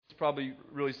probably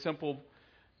really simple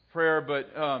prayer, but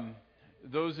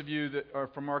those of you that are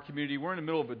from our community, we're in the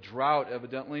middle of a drought,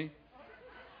 evidently.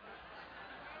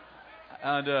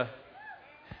 And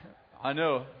I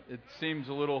know it seems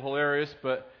a little hilarious,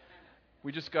 but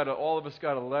we just all of us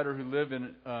got a letter who live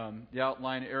in the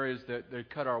outlying areas that they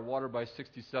cut our water by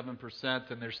 67%,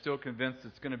 and they're still convinced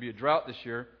it's going to be a drought this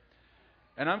year.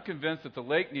 And I'm convinced that the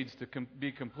lake needs to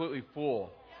be completely full.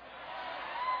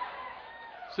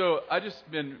 So I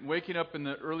just been waking up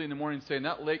early in the morning saying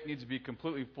that lake needs to be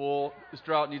completely full. This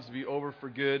drought needs to be over for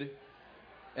good.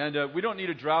 And we don't need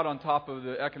a drought on top of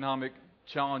the economic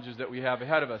challenges that we have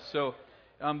ahead of us. So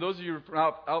those of you who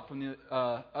are out from the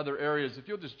other areas, if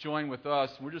you'll just join with us,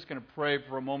 we're just going to pray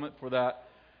for a moment for that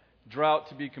drought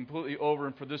to be completely over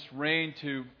and for this rain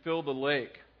to fill the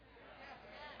lake.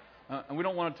 And we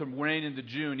don't want it to rain into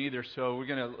June either, so we're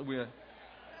going to...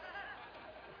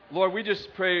 Lord, we just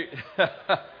pray...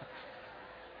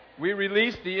 we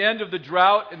release the end of the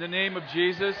drought in the name of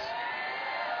Jesus,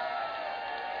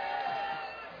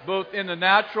 both in the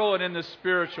natural and in the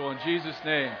spiritual, in Jesus'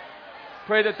 name.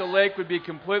 Pray that the lake would be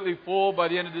completely full by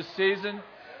the end of this season.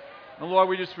 And Lord,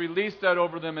 we just release that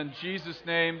over them in Jesus'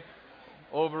 name,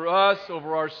 over us,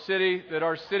 over our city, that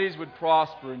our cities would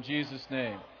prosper in Jesus'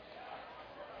 name.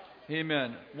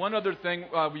 Amen. One other thing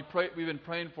we've been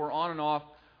praying for on and off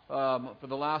for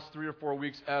the last 3 or 4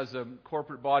 weeks as a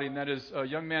corporate body, and that is a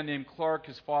young man named Clark.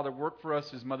 His father worked for us.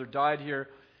 His mother died here.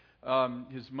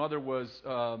 His mother was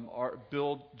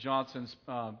Bill Johnson's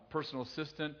personal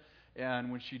assistant,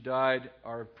 and when she died,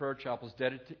 our prayer chapel is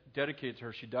dedicated to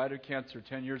her. She died of cancer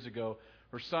 10 years ago.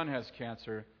 Her son has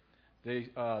cancer.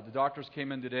 The doctors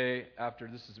came in today after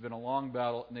this has been a long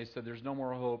battle, and they said there's no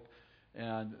more hope,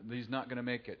 and he's not going to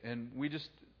make it. And we just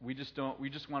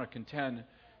want to contend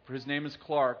for his name is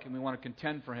Clark, and we want to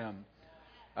contend for him.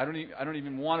 I don't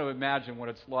even want to imagine what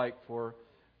it's like for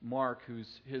Mark,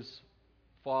 who's his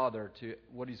father, to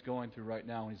what he's going through right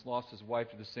now. And he's lost his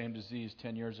wife to the same disease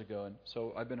 10 years ago, and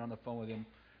so I've been on the phone with him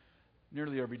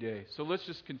nearly every day. So let's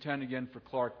just contend again for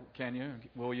Clark, can you?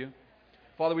 Will you?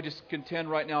 Father, we just contend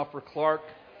right now for Clark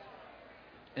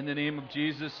in the name of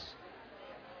Jesus.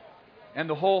 And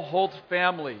the whole Holt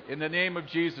family, in the name of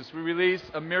Jesus. We release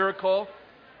a miracle.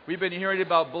 We've been hearing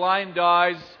about blind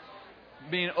eyes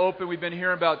being open. We've been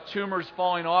hearing about tumors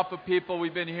falling off of people.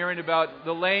 We've been hearing about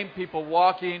the lame people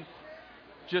walking.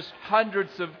 Just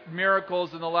hundreds of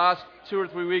miracles in the last 2 or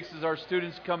 3 weeks as our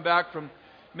students come back from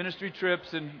ministry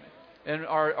trips and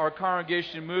our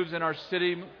congregation moves in our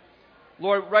city.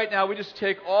 Lord, right now we just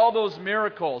take all those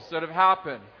miracles that have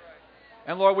happened,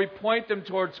 and Lord, we point them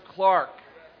towards Clark.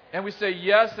 And we say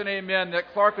yes and amen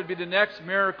that Clark would be the next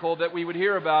miracle that we would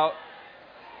hear about.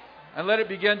 And let it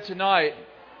begin tonight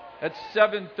at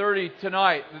 7:30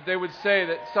 tonight, that they would say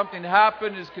that something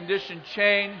happened, his condition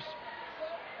changed.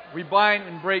 We bind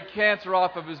and break cancer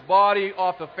off of his body,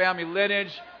 off the family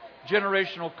lineage,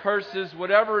 generational curses,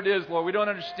 whatever it is, Lord. We don't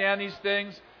understand these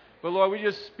things, but Lord, we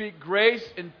just speak grace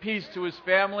and peace to his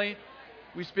family.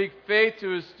 We speak faith to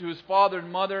his father and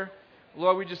mother.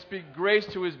 Lord, we just speak grace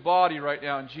to his body right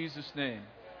now in Jesus' name.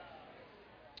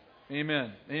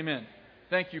 Amen. Amen.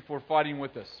 Thank you for fighting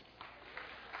with us.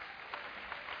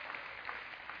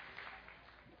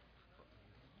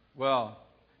 Well,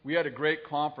 we had a great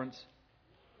conference.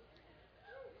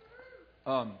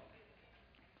 I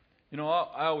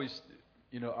always,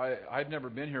 I've never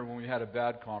been here when we had a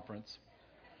bad conference.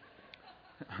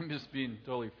 I'm just being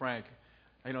totally frank.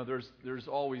 There's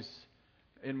always,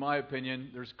 in my opinion,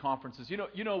 there's conferences.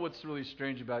 You know what's really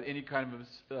strange about any kind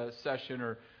of session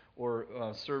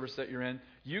or service that you're in?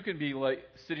 You can be like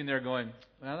sitting there going,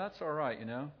 well, that's all right,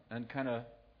 and kind of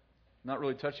not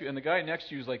really touch you. And the guy next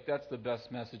to you is like, that's the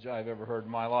best message I've ever heard in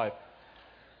my life.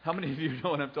 How many of you know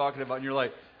what I'm talking about? And you're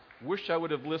like, wish I would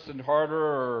have listened harder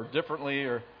or differently.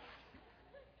 Or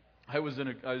I was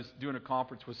doing a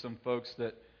conference with some folks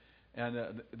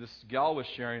and this gal was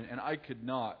sharing, and I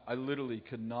literally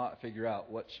could not figure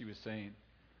out what she was saying.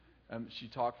 She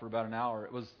talked for about an hour.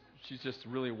 She's just a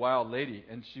really wild lady,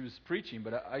 and she was preaching,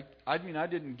 but I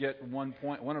didn't get one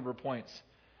of her points.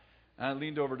 And I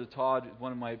leaned over to Todd,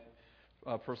 one of my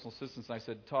personal assistants, and I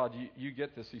said, Todd, you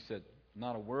get this? He said,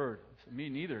 not a word. I said, me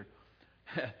neither.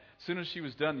 As soon as she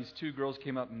was done, these 2 girls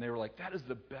came up, and they were like, that is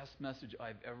the best message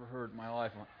I've ever heard in my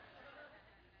life. I'm like,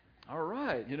 all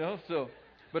right, so...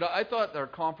 But I thought our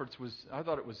conference was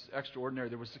extraordinary.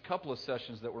 There was a couple of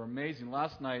sessions that were amazing.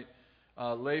 Last night,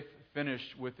 Leif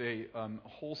finished with a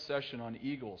whole session on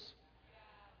eagles.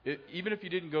 Even if you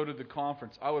didn't go to the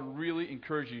conference, I would really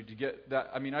encourage you to get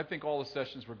that. I think all the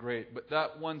sessions were great, but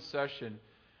that one session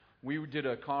we did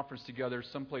a conference together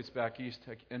someplace back east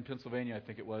in Pennsylvania, I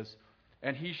think it was.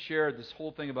 And he shared this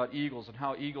whole thing about eagles and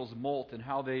how eagles molt and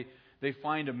how they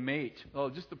find a mate. Oh,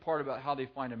 just the part about how they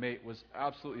find a mate was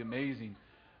absolutely amazing.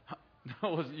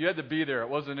 You had to be there. It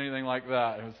wasn't anything like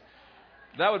that.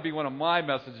 That would be one of my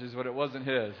messages, but it wasn't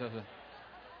his.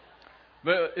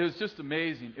 But it was just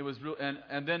amazing. It was real,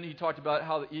 and then he talked about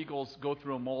how the eagles go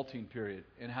through a molting period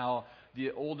and how the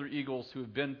older eagles who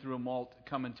have been through a molt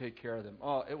come and take care of them.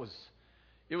 Oh, it was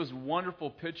a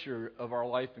wonderful picture of our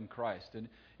life in Christ. And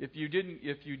if you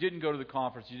didn't go to the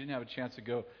conference, you didn't have a chance to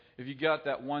go. If you got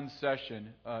that one session,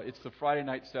 it's the Friday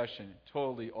night session.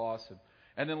 Totally awesome.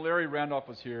 And then Larry Randolph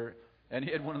was here, and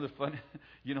he had one of the fun.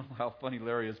 You know how funny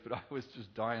Larry is, but I was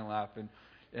just dying laughing.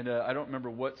 And I don't remember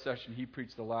what session he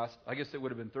preached the last. I guess it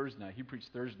would have been Thursday night. He preached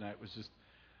Thursday night.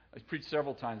 I preached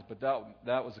several times, but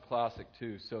that was a classic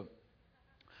too. So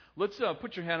let's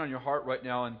put your hand on your heart right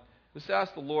now, and let's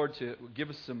ask the Lord to give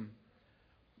us some.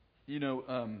 You know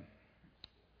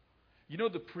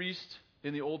the priest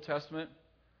in the Old Testament.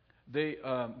 They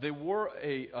wore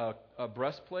a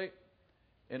breastplate,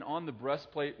 and on the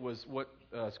breastplate was what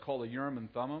is called a Urim and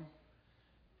Thummim.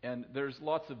 And there's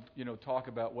lots of talk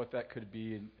about what that could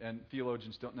be, and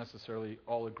theologians don't necessarily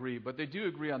all agree, but they do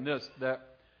agree on this,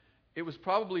 that it was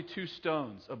probably two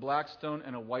stones, a black stone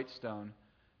and a white stone,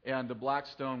 and the black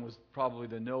stone was probably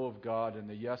the no of God, and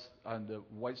the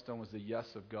white stone was the yes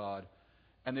of God.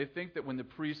 And they think that when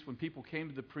people came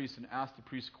to the priest and asked the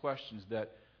priest questions,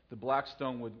 that the black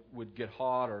stone would get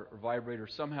hot or vibrate or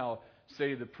somehow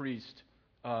say to the priest,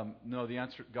 no, the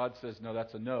answer, God says, no,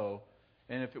 that's a no.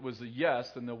 And if it was a yes,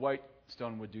 then the white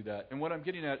stone would do that. And what I'm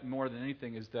getting at more than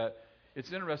anything is that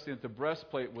it's interesting that the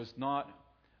breastplate was not,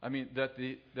 that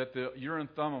the Urim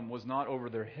and Thummim was not over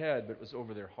their head, but it was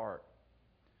over their heart.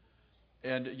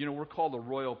 And, we're called a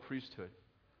royal priesthood.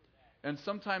 And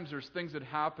sometimes there's things that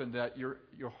happen that your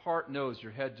heart knows,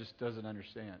 your head just doesn't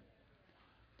understand.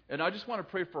 And I just want to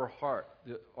pray for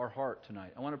our heart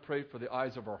tonight. I want to pray for the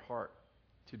eyes of our heart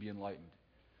to be enlightened.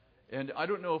 And I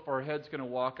don't know if our head's going to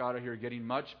walk out of here getting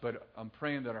much, but I'm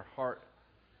praying that our heart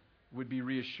would be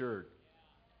reassured.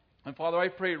 And Father, I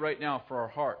pray right now for our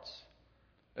hearts,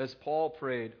 as Paul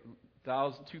prayed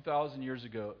 2,000 years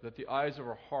ago, that the eyes of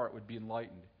our heart would be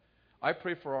enlightened. I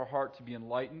pray for our heart to be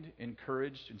enlightened,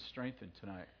 encouraged, and strengthened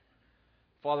tonight.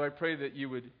 Father, I pray that you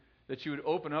would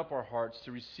open up our hearts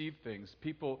to receive things.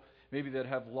 People maybe that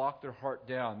have locked their heart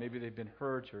down, maybe they've been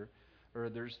hurt or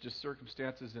there's just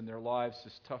circumstances in their lives,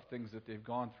 just tough things that they've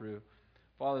gone through.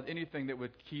 Father, anything that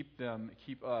would keep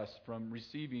us from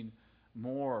receiving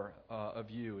more of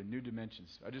you in new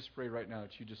dimensions. I just pray right now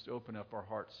that you just open up our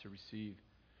hearts to receive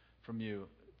from you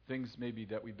things maybe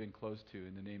that we've been close to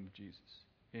in the name of Jesus.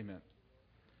 Amen.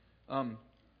 I'm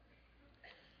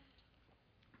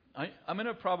going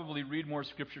to probably read more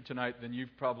scripture tonight than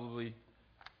you've probably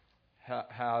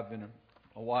have in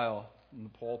a while in the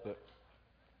pulpit.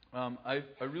 I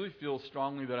really feel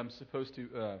strongly that I'm supposed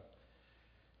to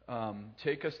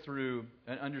take us through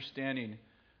an understanding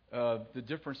of the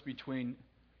difference between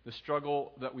the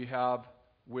struggle that we have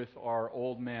with our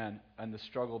old man and the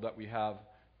struggle that we have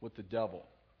with the devil.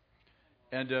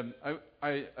 And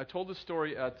I told the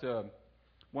story at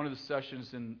one of the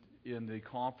sessions in the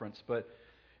conference, but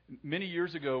many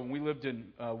years ago when we lived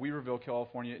in Weaverville,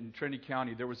 California, in Trinity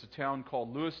County, there was a town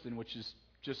called Lewiston, which is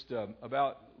just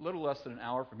about a little less than an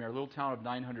hour from here, a little town of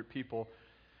 900 people.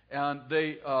 And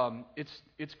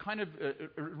it's kind of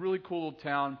a really cool little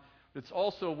town. It's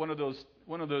also one of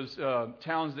those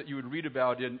towns that you would read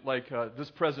about in This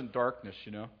Present Darkness,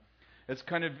 It's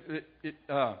kind of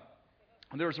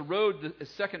there's a road, a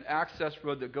second access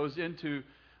road that goes into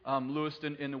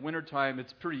Lewiston in the wintertime.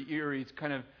 It's pretty eerie. It's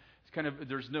kind of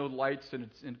there's no lights and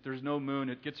there's no moon.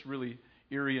 It gets really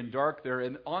eerie and dark there.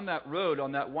 And on that road,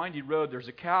 on that windy road, there's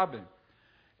a cabin.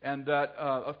 And that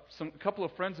a couple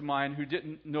of friends of mine who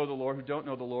didn't know the Lord, who don't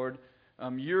know the Lord,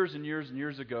 years and years and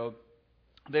years ago,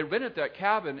 they rented that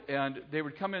cabin, and they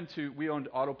would come into. We owned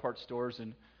auto parts stores,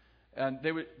 and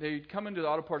they'd come into the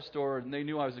auto parts store, and they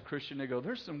knew I was a Christian. They go,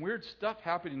 "There's some weird stuff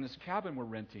happening in this cabin we're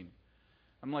renting."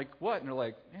 I'm like, "What?" And they're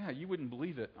like, "Yeah, you wouldn't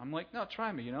believe it." I'm like, "No,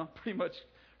 try me." Pretty much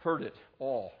heard it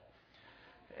all.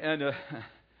 And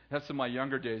that's in my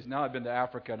younger days. Now I've been to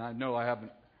Africa, and I know I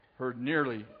haven't heard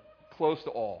nearly close to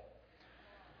all.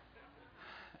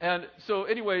 And so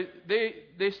anyway,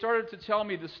 they started to tell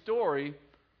me the story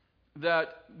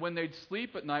that when they'd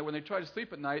sleep at night, when they tried to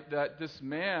sleep at night, that this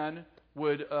man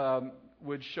would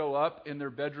show up in their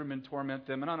bedroom and torment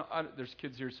them. And there's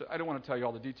kids here, so I don't want to tell you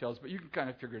all the details, but you can kind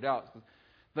of figure it out.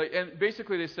 And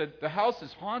basically they said, the house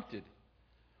is haunted.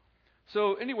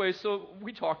 So anyway, so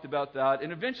we talked about that,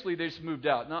 and eventually they just moved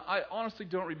out. Now, I honestly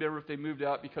don't remember if they moved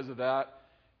out because of that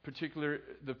particular,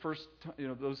 the first,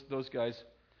 those guys,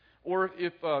 or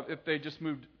if they just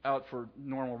moved out for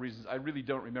normal reasons. I really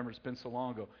don't remember. It's been so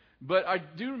long ago. But I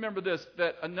do remember this,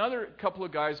 that another couple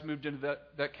of guys moved into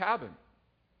that cabin.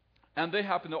 And they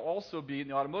happen to also be in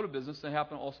the automotive business. They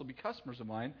happen to also be customers of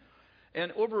mine.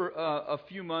 And over a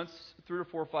few months, 3 or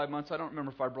 4 or 5 months, I don't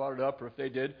remember if I brought it up or if they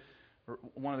did, or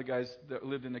one of the guys that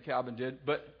lived in the cabin did.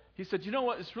 But he said, you know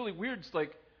what, it's really weird. It's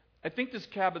like, I think this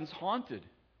cabin's haunted.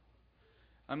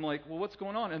 I'm like, well, what's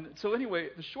going on? And so anyway,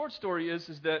 the short story is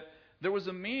that there was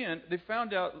a man, they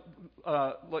found out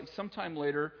like sometime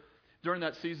later during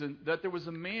that season that there was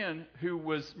a man who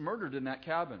was murdered in that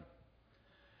cabin.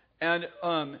 And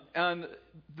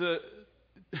the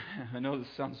I know this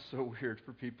sounds so weird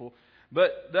for people,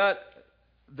 but that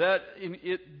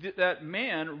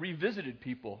man revisited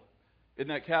people in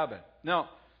that cabin. Now,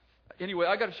 anyway,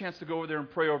 I got a chance to go over there and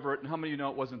pray over it, and how many of you know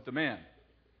it wasn't the man?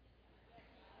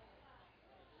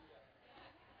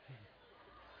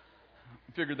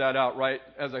 Figured that out, right?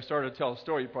 As I started to tell the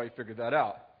story, you probably figured that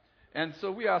out. And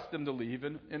so we asked them to leave,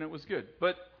 and it was good.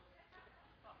 But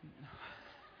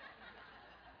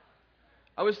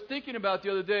I was thinking about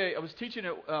the other day, I was teaching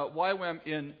at YWAM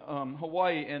in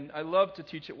Hawaii, and I love to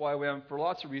teach at YWAM for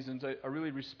lots of reasons. I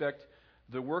really respect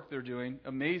the work they're doing.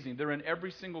 Amazing. They're in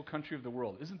every single country of the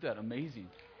world. Isn't that amazing?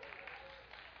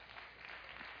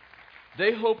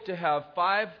 They hope to have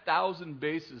 5,000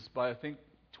 bases by, I think,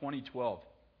 2012.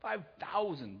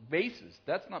 5,000 bases.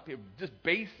 That's not people, just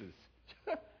bases.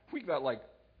 We got like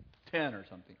 10 or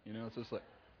something. It's just like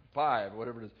 5,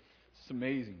 whatever it is. It's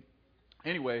amazing.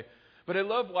 Anyway, but I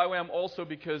love YWAM also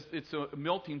because it's a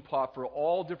melting pot for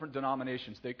all different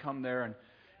denominations. They come there, and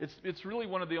it's really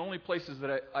one of the only places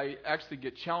that I actually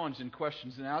get challenged in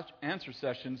questions and answer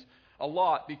sessions a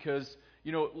lot because,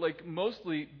 like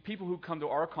mostly people who come to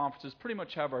our conferences pretty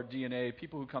much have our DNA,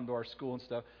 people who come to our school and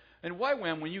stuff. And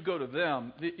YWAM, when you go to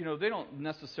them, they don't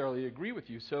necessarily agree with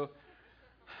you, so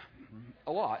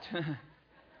a lot.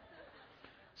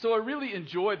 So I really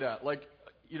enjoy that. Like,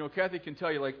 Kathy can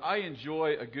tell you, like, I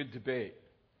enjoy a good debate.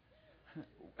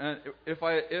 And if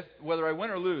whether I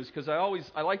win or lose, because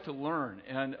I like to learn,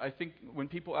 and I think when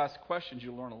people ask questions,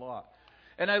 you learn a lot.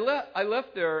 And I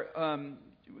left there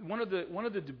one of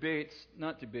the debates,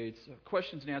 not debates,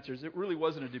 questions and answers. It really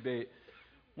wasn't a debate.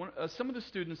 Some of the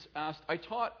students asked.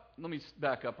 Let me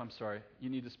back up. I'm sorry. You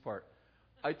need this part.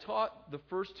 I taught the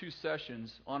first 2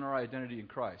 sessions on our identity in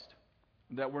Christ,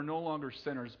 that we're no longer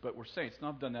sinners, but we're saints. And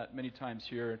I've done that many times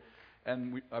here,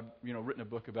 and I've written a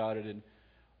book about it.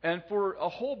 And for a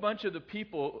whole bunch of the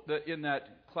people that in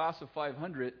that class of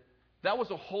 500, that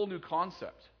was a whole new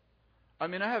concept. I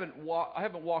mean, I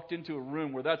haven't walked into a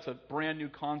room where that's a brand new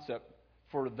concept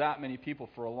for that many people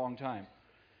for a long time.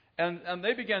 And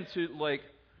they began to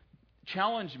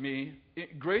challenge me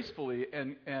gracefully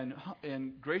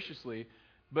and graciously.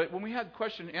 But when we had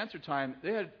question and answer time,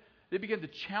 they began to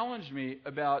challenge me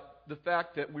about the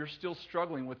fact that we're still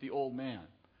struggling with the old man.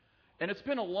 And it's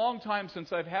been a long time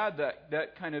since I've had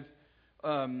that kind of,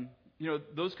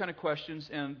 those kind of questions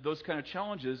and those kind of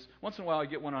challenges. Once in a while I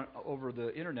get one over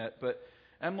the internet, but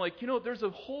I'm like, there's a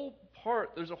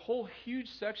whole huge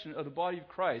section of the body of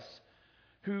Christ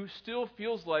who still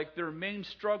feels like their main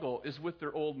struggle is with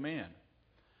their old man.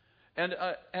 And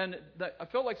I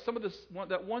felt like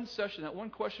that one session, that one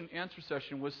question and answer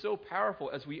session was so powerful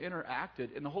as we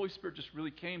interacted, and the Holy Spirit just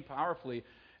really came powerfully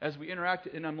as we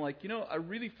interacted. And I'm like,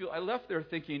 I left there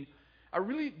thinking, I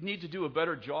really need to do a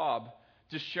better job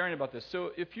just sharing about this.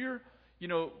 So if you're,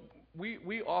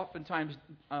 we oftentimes,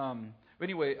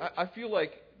 anyway, I feel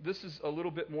like this is a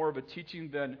little bit more of a teaching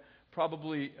than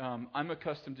probably I'm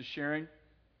accustomed to sharing.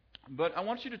 But I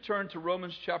want you to turn to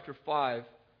Romans chapter 5.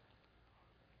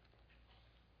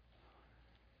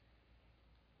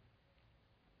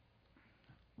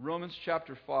 Romans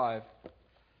chapter 5.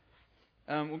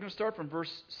 We're going to start from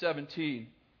verse 17.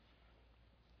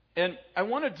 And I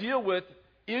want to deal with,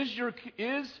 is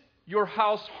your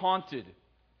house haunted?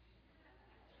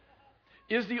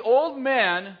 Is the old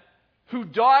man who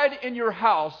died in your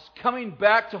house coming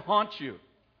back to haunt you?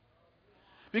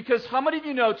 Because how many of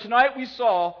you know tonight we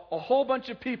saw a whole bunch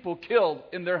of people killed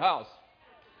in their house?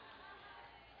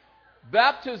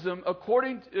 Baptism,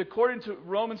 according to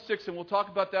Romans 6, and we'll talk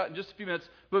about that in just a few minutes,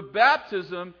 but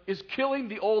baptism is killing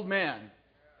the old man.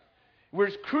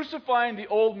 We're crucifying the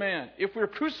old man. If we're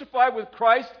crucified with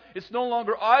Christ, it's no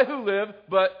longer I who live,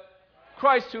 but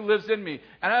Christ who lives in me.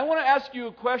 And I want to ask you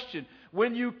a question.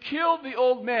 When you killed the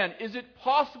old man, is it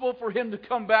possible for him to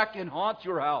come back and haunt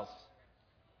your house?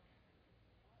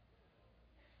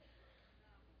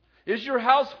 Is your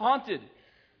house haunted?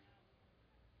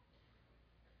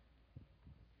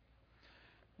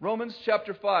 Romans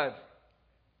chapter 5.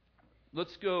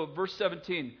 Let's go, verse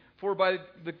 17. For by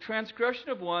the transgression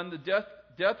of one, the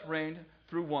death reigned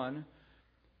through one.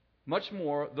 Much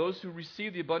more, those who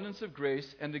receive the abundance of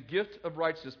grace and the gift of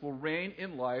righteousness will reign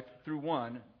in life through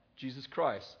one, Jesus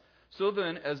Christ. So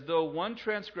then, as through one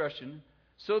transgression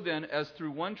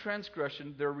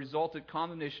there resulted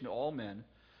condemnation to all men,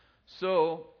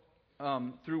 so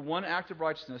through one act of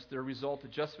righteousness there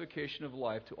resulted justification of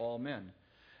life to all men.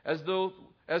 As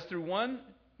through one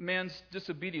man's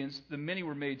disobedience the many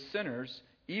were made sinners,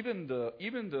 even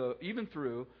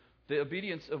through the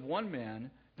obedience of one man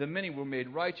the many were made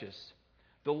righteous.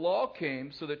 The law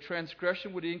came so that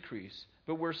transgression would increase,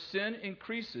 but where sin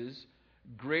increases,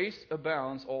 grace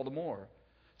abounds all the more.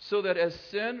 So that as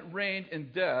sin reigned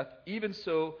in death, even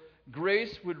so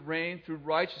grace would reign through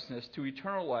righteousness to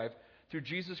eternal life through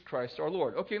Jesus Christ our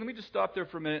Lord. Okay, let me just stop there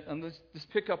for a minute and let's just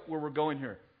pick up where we're going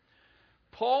here.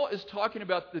 Paul is talking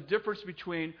about the difference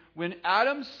between when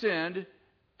Adam sinned,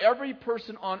 every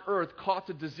person on earth caught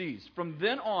the disease. From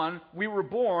then on, we were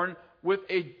born with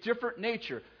a different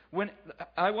nature.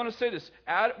 I want to say this,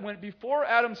 before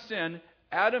Adam sinned,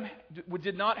 Adam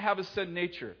did not have a sin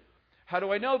nature. How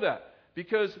do I know that?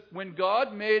 Because when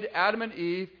God made Adam and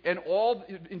Eve and all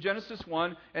in Genesis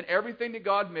 1 and everything that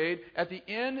God made, at the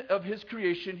end of his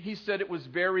creation, he said it was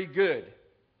very good.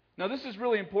 Now this is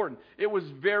really important. It was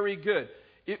very good.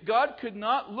 God could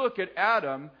not look at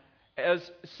Adam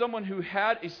as someone who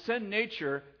had a sin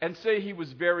nature and say he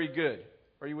was very good.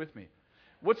 Are you with me?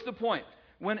 What's the point?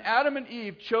 When Adam and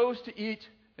Eve chose to eat,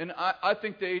 and I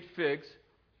think they ate figs.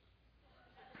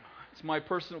 It's my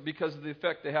personal, because of the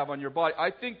effect they have on your body. I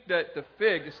think that the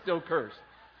fig is still cursed.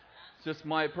 It's just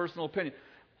my personal opinion.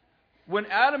 When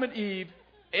Adam and Eve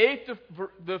ate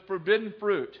the forbidden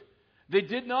fruit, they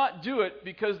did not do it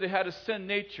because they had a sin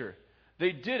nature.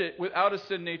 They did it without a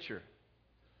sin nature.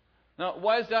 Now,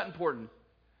 why is that important?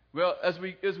 Well, as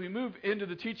we move into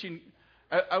the teaching,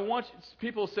 I want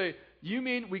people to say, you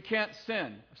mean we can't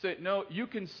sin? I say, no, you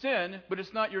can sin, but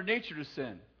it's not your nature to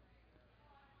sin.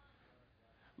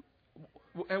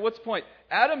 And what's the point?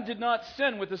 Adam did not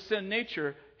sin with a sin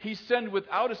nature. He sinned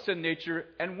without a sin nature.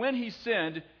 And when he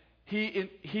sinned,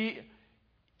 it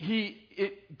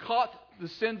caught the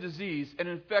sin disease and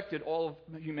infected all of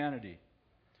humanity.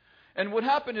 And what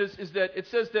happened is that it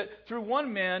says that through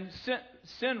one man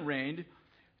sin reigned,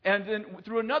 and then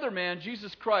through another man,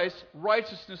 Jesus Christ,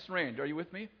 righteousness reigned. Are you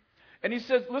with me? And he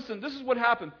says, listen, this is what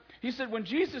happened. He said when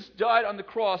Jesus died on the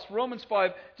cross, Romans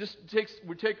 5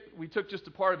 we took just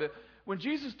a part of it. When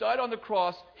Jesus died on the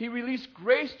cross, he released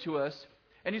grace to us,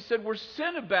 and he said where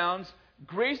sin abounds,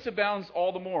 grace abounds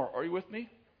all the more. Are you with me?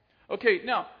 Okay,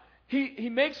 now, he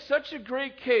makes such a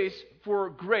great case for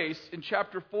grace in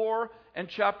chapter 4 and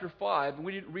chapter 5, and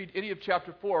we didn't read any of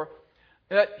chapter 4,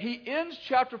 that he ends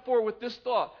chapter 4 with this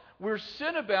thought: where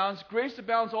sin abounds, grace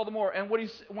abounds all the more. And what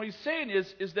he's saying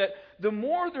is that the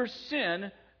more there's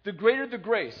sin, the greater the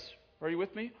grace. Are you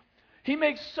with me? He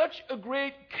makes such a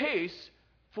great case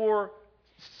for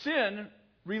sin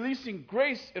releasing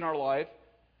grace in our life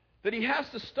that he has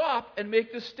to stop and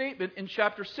make this statement in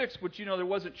chapter 6, which there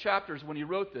wasn't chapters when he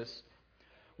wrote this.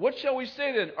 What shall we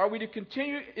say then? Are we to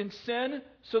continue in sin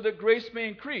so that grace may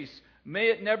increase? May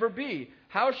it never be.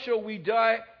 How shall we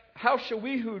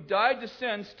who died to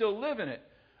sin still live in it?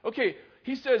 Okay,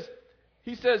 he says,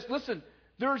 listen,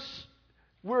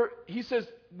 he says,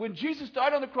 when Jesus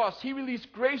died on the cross, he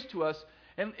released grace to us.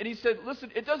 And he said, listen,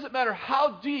 it doesn't matter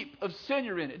how deep of sin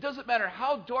you're in. It doesn't matter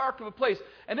how dark of a place.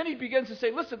 And then he begins to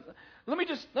say, listen, let me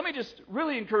just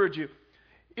really encourage you.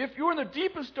 If you're in the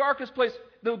deepest, darkest place,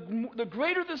 the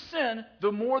greater the sin,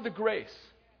 the more the grace.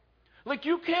 Like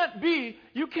you can't be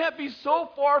so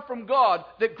far from God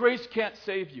that grace can't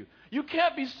save you. You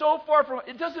can't be so far from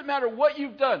it. Doesn't matter what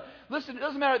you've done. Listen, it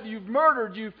doesn't matter that you've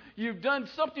murdered, you've done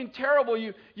something terrible,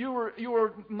 you were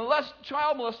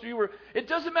child molester, it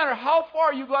doesn't matter how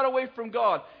far you got away from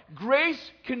God.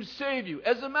 Grace can save you.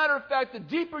 As a matter of fact, the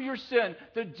deeper your sin,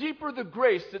 the deeper the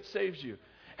grace that saves you.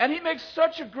 And he makes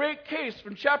such a great case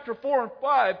from chapter 4 and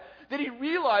 5 that he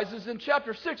realizes in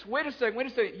chapter 6, wait a second,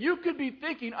 you could be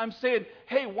thinking I'm saying,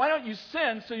 hey, why don't you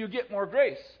sin so you get more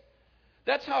grace?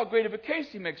 That's how great of a case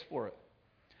he makes for it.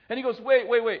 And he goes, wait,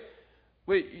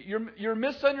 you're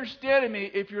misunderstanding me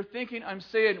if you're thinking I'm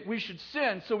saying we should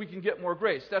sin so we can get more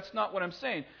grace. That's not what I'm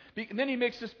saying. And then he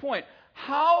makes this point.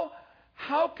 How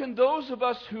can those of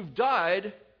us who've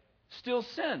died still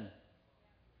sin?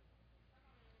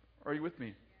 Are you with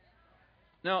me?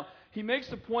 Now, he makes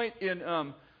the point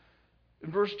in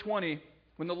verse 20,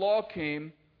 when the law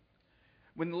came,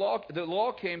 When the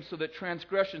law came so that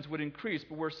transgressions would increase,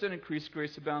 but where sin increased,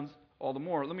 grace abounds all the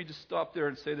more. Let me just stop there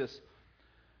and say this.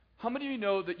 How many of you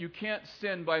know that you can't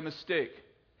sin by mistake?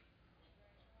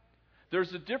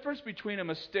 There's a difference between a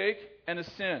mistake and a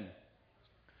sin.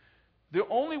 The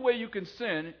only way you can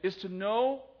sin is to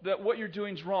know that what you're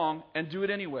doing is wrong and do it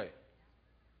anyway.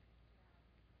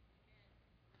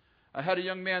 I had a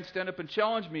young man stand up and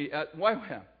challenge me at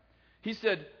YWAM. He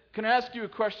said, "Can I ask you a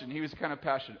question?" He was kind of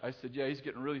passionate. I said, "Yeah." He's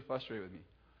getting really frustrated with me.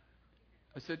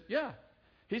 I said, "Yeah."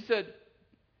 He said,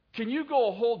 "Can you go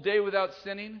a whole day without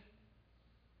sinning?"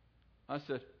 I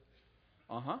said,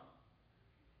 "Uh-huh."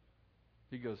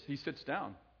 He sits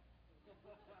down.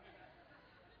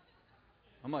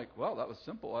 I'm like, "Well, that was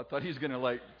simple. I thought he was going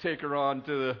to take her on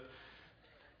to the..."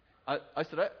 I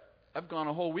said, I've gone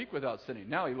a whole week without sinning.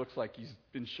 Now he looks like he's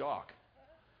in shock.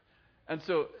 And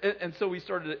so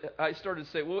I started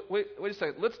to say, well, wait a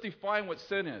second. Let's define what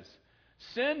sin is.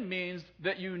 Sin means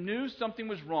that you knew something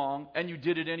was wrong and you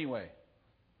did it anyway.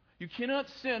 You cannot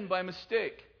sin by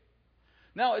mistake.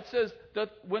 Now it says that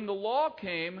when the law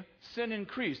came, sin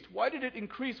increased. Why did it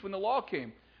increase when the law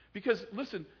came? Because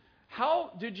listen,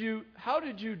 how did you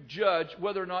judge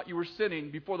whether or not you were sinning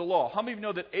before the law? How many of you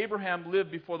know that Abraham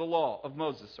lived before the law of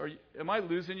Moses? Am I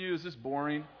losing you? Is this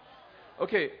boring?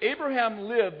 Okay, Abraham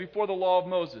lived before the law of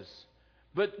Moses.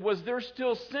 But was there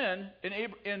still sin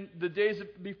in the days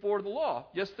before the law?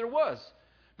 Yes, there was.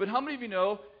 But how many of you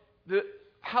know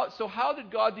how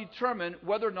did God determine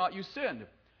whether or not you sinned?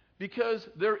 Because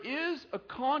there is a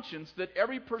conscience that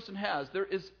every person has.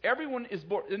 Everyone is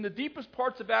born in the deepest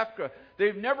parts of Africa.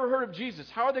 They've never heard of Jesus.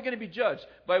 How are they going to be judged?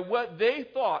 By what they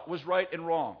thought was right and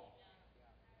wrong.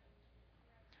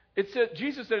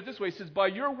 Jesus said it this way. He says, "By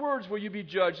your words will you be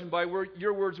judged, and by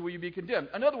your words will you be condemned."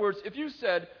 In other words, if you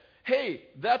said, "Hey,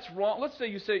 that's wrong." Let's say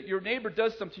you say your neighbor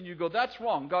does something, you go, "That's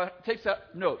wrong." God takes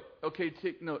that note. Okay,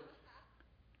 take note.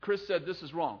 Chris said this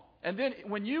is wrong. And then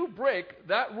when you break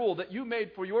that rule that you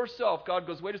made for yourself, God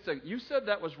goes, "Wait a second. You said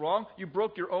that was wrong. You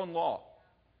broke your own law."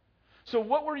 So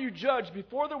what were you judged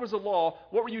before there was a law?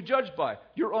 What were you judged by?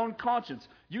 Your own conscience.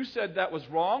 You said that was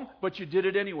wrong, but you did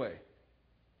it anyway.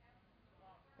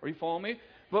 Are you following me?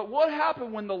 But what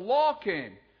happened when the law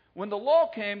came? When the law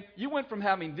came, you went from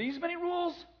having these many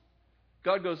rules.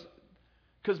 God goes,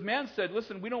 because man said,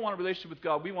 "Listen, we don't want a relationship with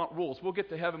God. We want rules. We'll get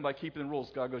to heaven by keeping the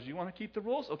rules." God goes, "You want to keep the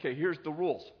rules? Okay, here's the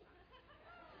rules."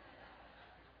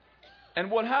 And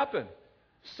what happened?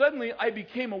 Suddenly, I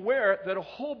became aware that a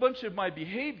whole bunch of my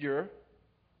behavior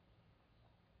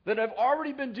that I've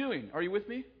already been doing, are you with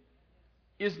me,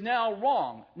 is now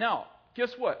wrong. Now,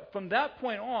 guess what? From that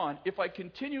point on, if I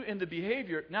continue in the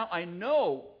behavior, now I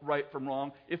know right from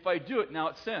wrong. If I do it, now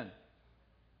it's sin.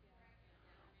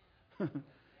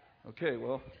 Okay,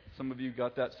 well, some of you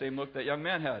got that same look that young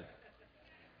man had.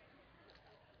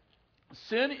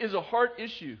 Sin is a heart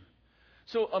issue.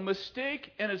 So a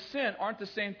mistake and a sin aren't the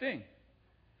same thing.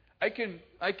 I can,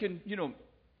 I've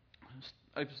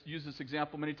used this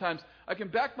example many times. I can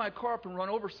back my car up and run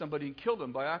over somebody and kill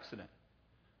them by accident.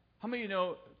 How many of you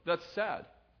know that's sad?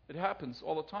 It happens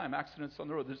all the time, accidents on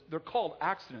the road. They're called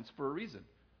accidents for a reason.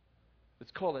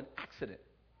 It's called an accident.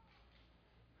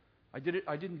 I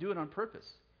didn't do it on purpose.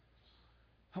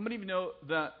 How many of you know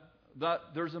that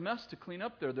there's a mess to clean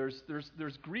up there?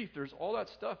 There's grief, there's all that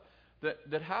stuff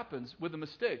that happens with a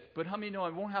mistake. But how many know I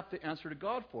won't have to answer to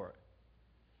God for it?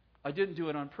 I didn't do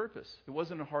it on purpose. It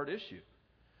wasn't a hard issue.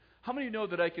 How many know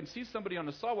that I can see somebody on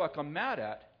the sidewalk I'm mad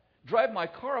at, drive my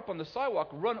car up on the sidewalk,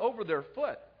 run over their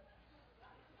foot?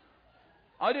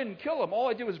 I didn't kill them. All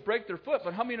I did was break their foot.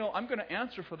 But how many know I'm going to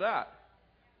answer for that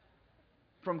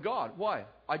from God? Why?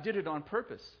 I did it on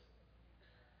purpose.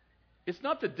 It's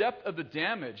not the depth of the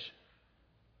damage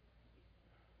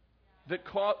that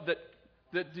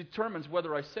determines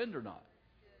whether I sinned or not.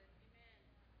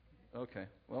 Okay,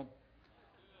 well.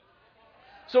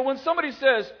 So when somebody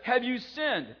says, "Have you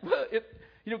sinned?" Well,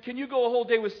 can you go a whole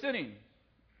day with sinning?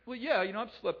 Well, yeah,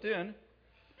 I've slept in.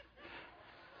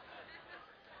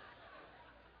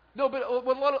 No, but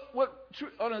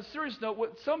on a serious note,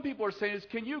 what some people are saying is,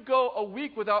 "Can you go a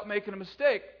week without making a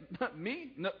mistake?"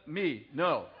 Me? No, me?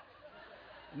 No.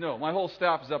 No, my whole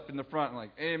staff is up in the front and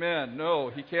like, "Amen." No,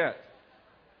 he can't.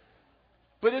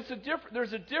 But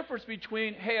there's a difference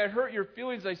between, "Hey, I hurt your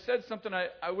feelings. I said something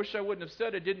I wish I wouldn't have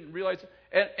said. I didn't realize."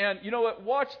 And you know what?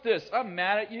 Watch this. I'm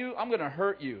mad at you. I'm going to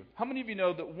hurt you. How many of you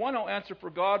know that one I'll answer for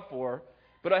God for,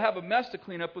 but I have a mess to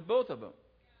clean up with both of them?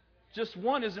 Just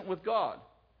one isn't with God.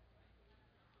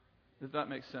 If that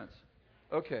makes sense.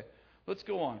 Okay, let's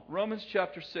go on. Romans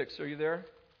chapter 6. Are you there?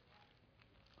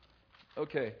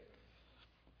 Okay.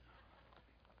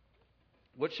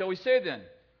 What shall we say then?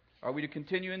 Are we to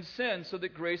continue in sin so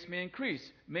that grace may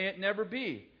increase? May it never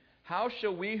be. How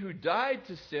shall we who died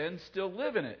to sin still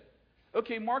live in it?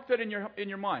 Okay, mark that in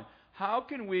your mind. How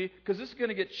can we, because this is going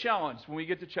to get challenged when we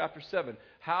get to chapter 7.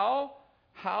 How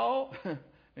shall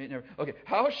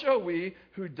we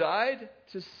who died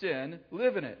to sin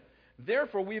live in it?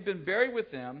 Therefore we have been buried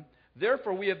with him.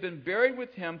 Therefore we have been buried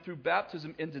with him through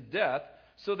baptism into death,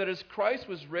 so that as Christ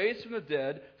was raised from the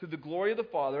dead through the glory of the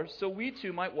Father, so we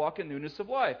too might walk in newness of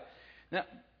life. Now,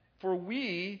 for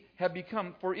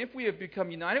if we have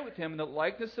become united with him in the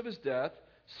likeness of his death,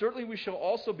 certainly we shall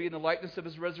also be in the likeness of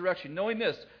his resurrection. Knowing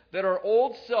this, that our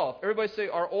old self, everybody say,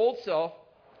 our old self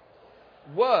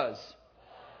was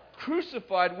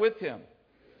crucified with him,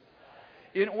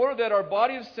 in order that our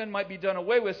body of sin might be done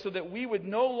away with, so that we would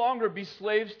no longer be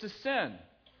slaves to sin.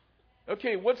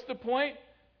 Okay, what's the point?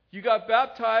 You got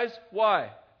baptized. Why?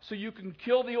 So you can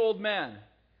kill the old man.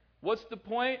 What's the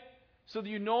point? So that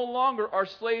you no longer are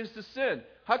slaves to sin.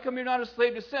 How come you're not a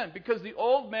slave to sin? Because the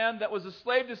old man that was a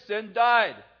slave to sin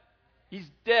died. He's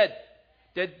dead.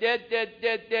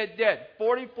 Dead.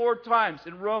 44 times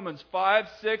in Romans 5,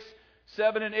 6,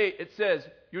 7, and 8 it says,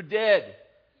 you're dead.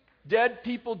 Dead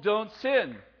people don't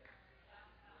sin.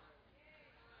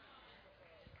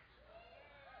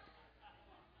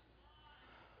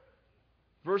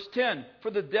 Verse 10, for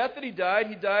the death that he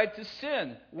died to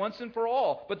sin once and for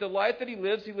all. But the life that he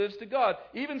lives to God.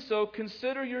 Even so,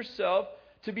 consider yourself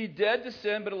to be dead to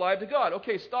sin, but alive to God.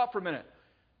 Okay, stop for a minute.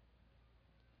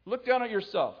 Look down at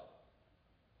yourself.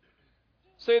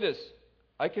 Say this,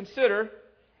 I consider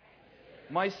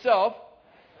myself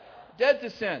dead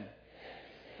to sin,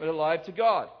 but alive to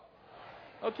God.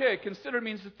 Okay, consider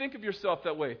means to think of yourself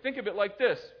that way. Think of it like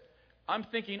this. I'm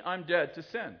thinking I'm dead to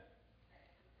sin.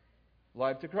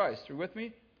 Alive to Christ. Are you with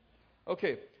me?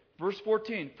 Okay, verse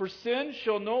 14. For sin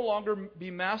shall no longer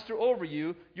be master over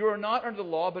you. You are not under the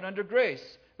law, but under grace.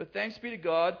 But thanks be to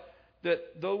God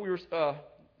that though we were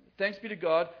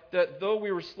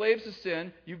slaves to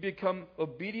sin, you become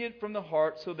obedient from the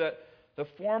heart, so that the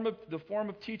form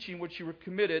of teaching which you were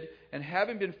committed, and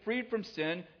having been freed from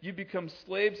sin, you become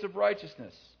slaves of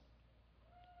righteousness.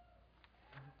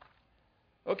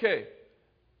 Okay,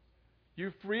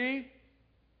 you're free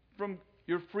from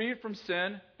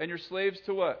sin, and you're slaves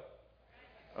to what?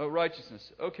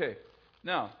 Righteousness. Okay.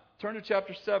 Now, turn to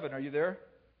chapter 7. Are you there?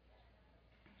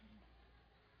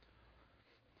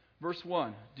 Verse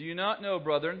 1. Do you not know,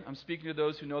 brethren, I'm speaking to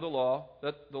those who know the law,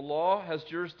 that the law has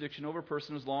jurisdiction over a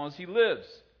person as long as he lives?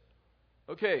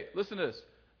 Okay, listen to this.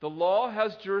 The law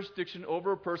has jurisdiction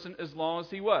over a person as long as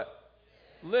he what?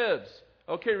 Lives.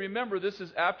 Okay, remember, this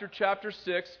is after chapter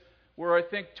 6, where I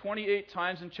think 28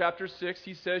 times in chapter 6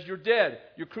 he says you're dead.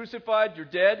 You're crucified, you're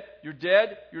dead,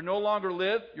 you're no longer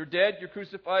live, you're dead, you're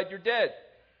crucified, you're dead.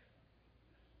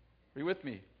 Are you with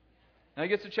me? Now he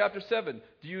gets to chapter 7.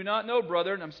 Do you not know,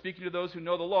 brethren, I'm speaking to those who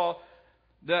know the law,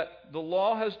 that the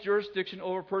law has jurisdiction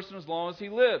over a person as long as he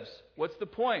lives? What's the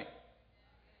point?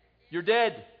 You're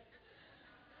dead.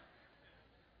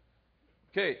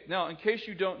 Okay, now in case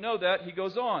you don't know that, he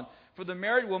goes on. For the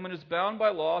married woman is bound by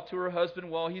law to her husband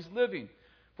while he's living.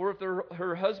 For if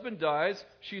her husband dies,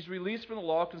 she's released from the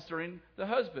law concerning the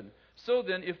husband. So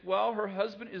then, if while her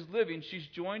husband is living, she's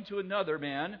joined to another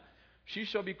man, she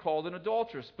shall be called an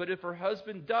adulteress. But if her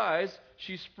husband dies,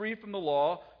 she's free from the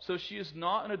law, so she is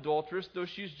not an adulteress, though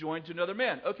she's joined to another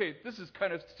man. Okay, this is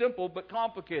kind of simple but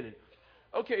complicated.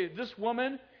 Okay, this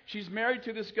woman, she's married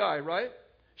to this guy, right?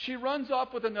 She runs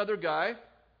off with another guy,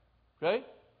 right?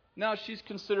 Now she's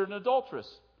considered an adulteress.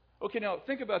 Okay, now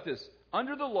think about this.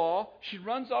 Under the law, she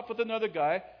runs off with another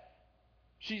guy.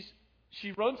 She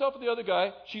runs off with the other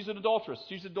guy. She's an adulteress.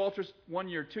 She's an adulteress 1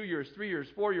 year, 2 years, 3 years,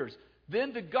 4 years.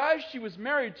 Then the guy she was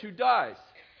married to dies.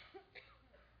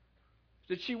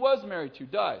 That she was married to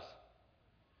dies.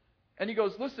 And he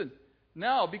goes, listen,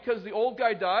 now because the old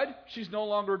guy died, she's no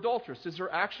longer adulteress. Is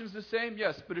her actions the same?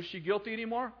 Yes. But is she guilty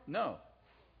anymore? No.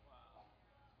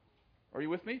 Are you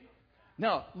with me?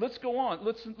 Now, let's go on.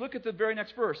 Let's look at the very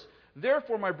next verse.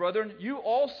 Therefore, my brethren, you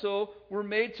also were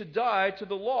made to die to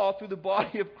the law through the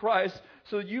body of Christ,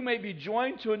 so that you may be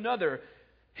joined to another,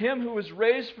 him who was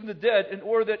raised from the dead, in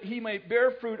order that he may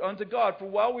bear fruit unto God. For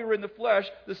while we were in the flesh,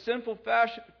 the sinful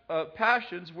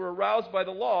passions were aroused by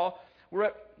the law.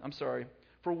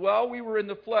 For while we were in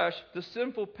the flesh, the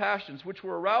sinful passions which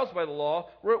were aroused by the law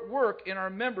were at work in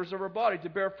our members of our body to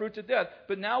bear fruit to death.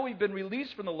 But now we've been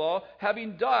released from the law,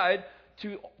 having died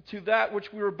to that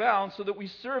which we were bound, so that we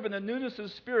serve in the newness of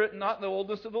the Spirit, not in the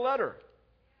oldness of the letter.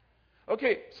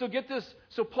 Okay, so get this.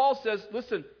 So Paul says,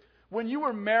 listen, when you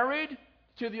were married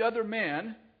to the other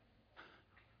man,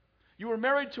 You were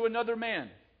married to another man.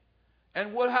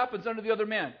 And what happens under the other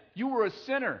man? You were a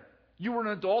sinner. You were an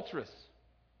adulteress.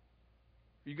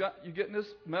 You getting this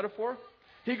metaphor?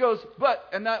 He goes,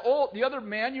 the other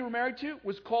man you were married to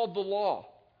was called the law.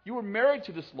 You were married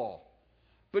to this law.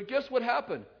 But guess what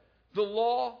happened? The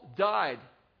law died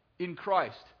in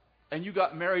Christ, and you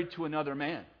got married to another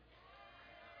man.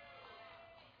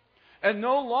 And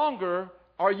no longer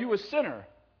are you a sinner.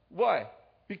 Why?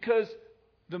 Because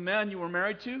the man you were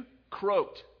married to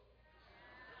croaked.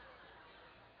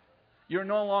 You're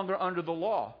no longer under the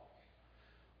law.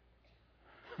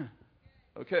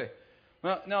 Okay.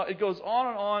 Well, now it goes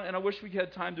on, and I wish we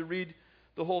had time to read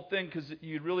the whole thing because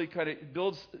you really kind of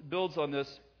builds on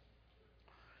this.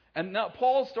 And now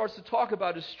Paul starts to talk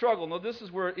about his struggle. Now this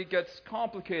is where it gets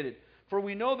complicated. For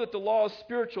we know that the law is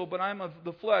spiritual, but I am of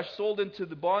the flesh, sold into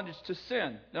the bondage to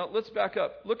sin. Now let's back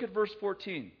up. Look at verse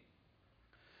 14.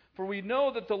 For we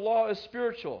know that the law is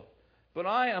spiritual, but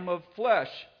I am of flesh,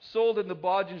 sold in the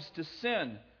bondage to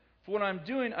sin. For what I'm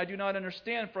doing I do not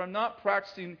understand, for I'm not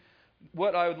practicing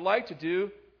what I would like to do,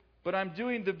 but I'm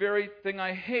doing the very thing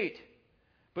I hate.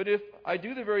 But if I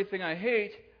do the very thing I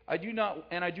hate, I do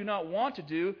not want to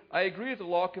do, I agree with the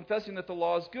law, confessing that the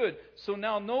law is good. So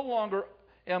now no longer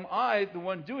am I the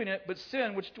one doing it, but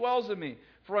sin which dwells in me.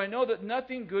 For I know that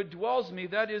nothing good dwells in me,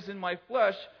 that is in my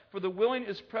flesh. For the willing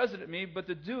is present in me, but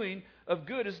the doing of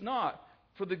good is not.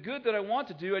 For the good that I want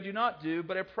to do, I do not do,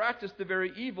 but I practice the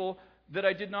very evil that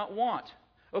I did not want.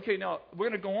 Okay, now we're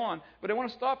going to go on, but I want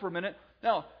to stop for a minute.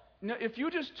 Now, if you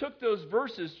just took those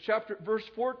verses, verse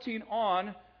 14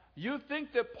 on, you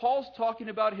think that Paul's talking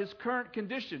about his current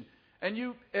condition, and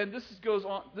this goes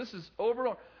on. This is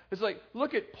over. It's like,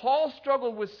 look at Paul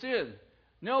struggled with sin.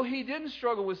 No, he didn't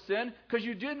struggle with sin because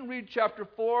you didn't read chapter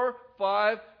 4,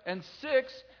 5, and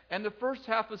 6 and the first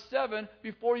half of 7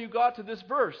 before you got to this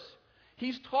verse.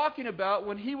 He's talking about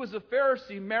when he was a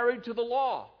Pharisee married to the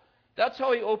law. That's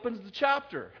how he opens the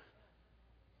chapter.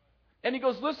 And he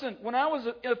goes, listen, when I was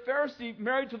a Pharisee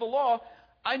married to the law,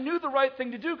 I knew the right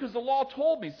thing to do because the law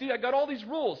told me. See, I got all these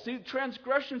rules. See,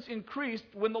 transgressions increased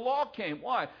when the law came.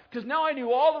 Why? Because now I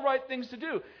knew all the right things to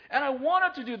do. And I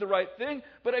wanted to do the right thing,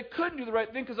 but I couldn't do the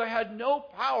right thing because I had no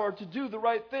power to do the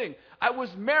right thing. I was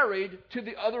married to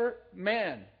the other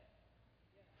man.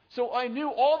 So I knew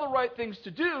all the right things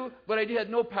to do, but I had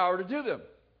no power to do them.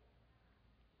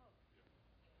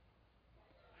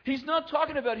 He's not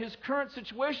talking about his current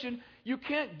situation. You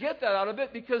can't get that out of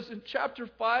it because in chapter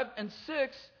 5 and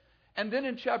 6 and then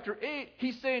in chapter 8,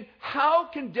 he's saying, how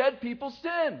can dead people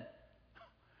sin?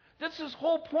 That's his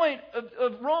whole point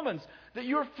of Romans, that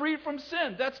you're free from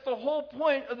sin. That's the whole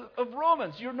point of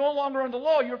Romans. You're no longer under the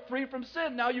law. You're free from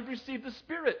sin. Now you've received the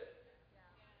Spirit.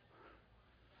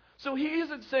 So he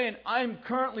isn't saying, I'm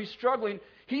currently struggling.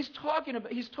 He's talking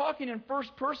in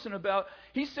first person about,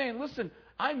 he's saying, listen,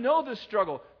 I know this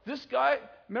struggle. This guy,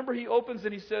 remember he opens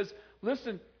and he says,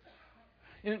 listen,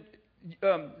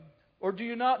 or do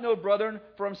you not know, brethren,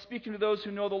 for I'm speaking to those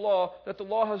who know the law, that the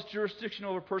law has jurisdiction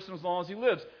over a person as long as he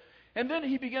lives. And then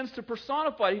he begins to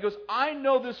personify. He goes, I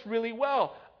know this really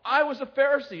well. I was a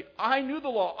Pharisee. I knew the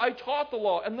law. I taught the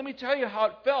law. And let me tell you how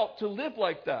it felt to live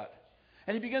like that.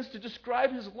 And he begins to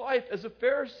describe his life as a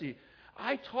Pharisee.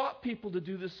 I taught people to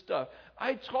do this stuff.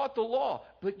 I taught the law.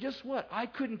 But guess what? I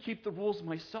couldn't keep the rules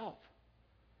myself.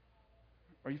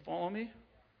 Are you following me?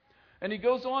 And he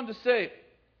goes on to say,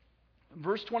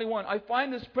 verse 21, I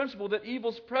find this principle that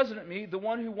evil's present in me, the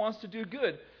one who wants to do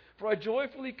good. For I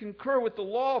joyfully concur with the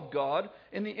law of God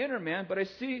in the inner man, but I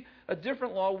see a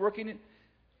different law working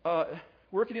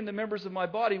in the members of my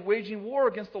body, waging war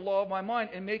against the law of my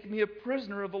mind and making me a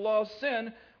prisoner of the law of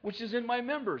sin, which is in my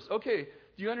members. Okay,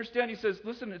 do you understand? He says,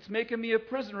 listen, it's making me a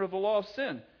prisoner of the law of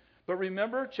sin. But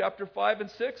remember, chapter 5 and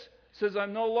 6 says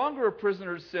I'm no longer a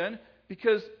prisoner of sin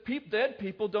because dead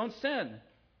people don't sin.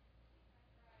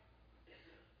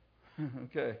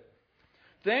 Okay.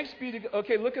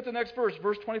 Look at the next verse,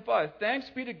 verse 25. Thanks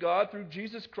be to God through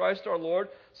Jesus Christ our Lord,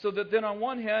 so that then on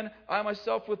one hand, I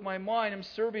myself with my mind am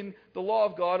serving the law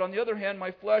of God. On the other hand,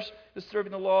 my flesh is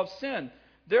serving the law of sin.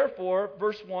 Therefore,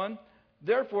 verse 1,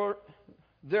 therefore,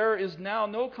 there is now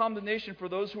no condemnation for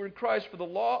those who are in Christ, for the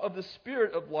law of the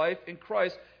Spirit of life in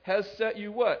Christ has set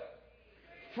you what?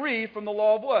 Free from the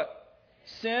law of what?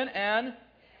 Sin and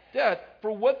death.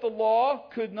 For what the law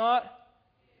could not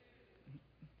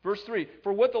Verse 3,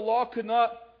 for what the law could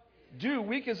not do,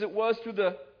 weak as it was through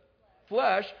the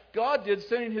flesh, God did,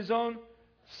 sending his own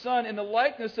Son in the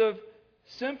likeness of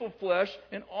sinful flesh,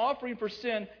 an offering for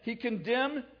sin. He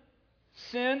condemned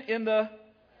sin in the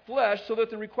flesh so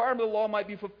that the requirement of the law might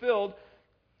be fulfilled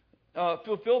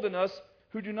in us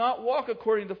who do not walk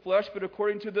according to the flesh, but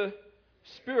according to the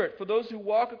Spirit. For those who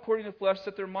walk according to the flesh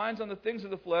set their minds on the things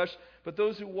of the flesh, but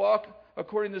those who walk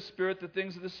according to the Spirit, the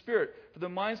things of the Spirit. For the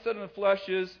mindset on the flesh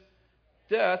is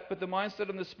death, but the mindset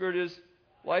on the Spirit is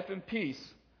life and peace.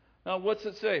 Now, what's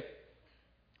it say?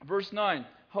 Verse 9.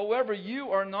 However, you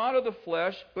are not of the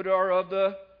flesh, but are of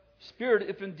the Spirit,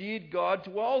 if indeed God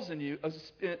dwells in you.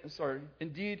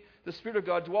 Indeed, the Spirit of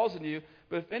God dwells in you.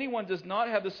 But if anyone does not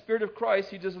have the Spirit of Christ,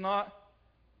 he does not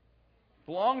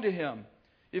belong to him.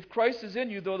 If Christ is in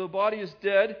you, though the body is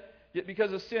dead, yet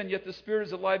because of sin, yet the Spirit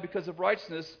is alive because of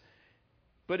righteousness.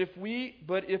 But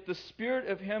if the Spirit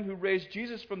of him who raised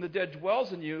Jesus from the dead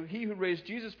dwells in you, he who raised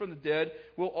Jesus from the dead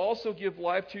will also give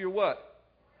life to your what?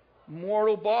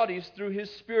 Mortal bodies through his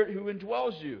Spirit who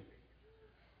indwells you.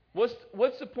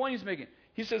 What's the point he's making?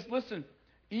 He says, listen,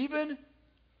 even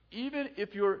if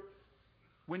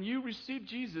when you received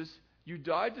Jesus, you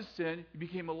died to sin, you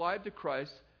became alive to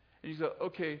Christ, and you go,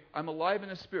 okay, I'm alive in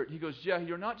the Spirit. He goes, yeah,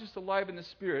 you're not just alive in the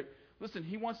Spirit. Listen,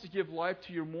 he wants to give life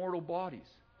to your mortal bodies.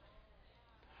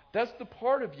 That's the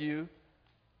part of you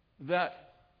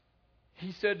that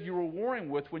he said you were warring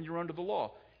with when you were under the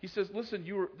law. He says, listen,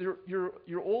 your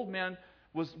old man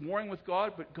was warring with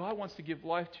God, but God wants to give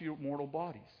life to your mortal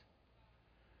bodies.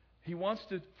 He wants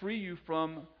to free you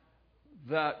from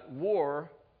that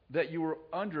war that you were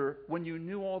under when you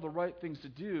knew all the right things to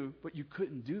do, but you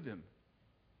couldn't do them.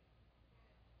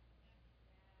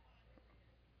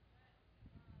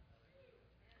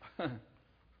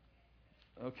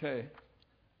 Okay.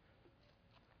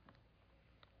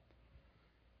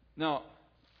 Now,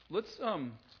 let's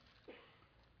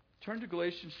turn to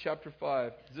Galatians chapter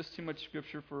 5. Is this too much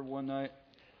scripture for one night?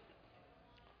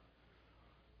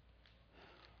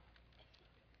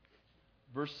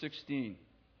 Verse 16.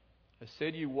 I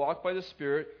say to you, walk by the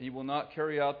Spirit, and you will not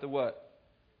carry out the what?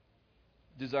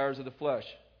 Desires of the flesh.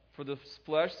 For the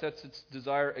flesh sets its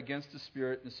desire against the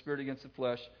Spirit, and the Spirit against the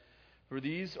flesh. For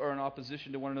these are in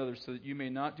opposition to one another, so that you may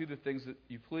not do the things that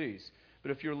you please.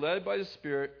 But if you're led by the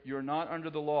Spirit, you are not under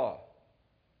the law.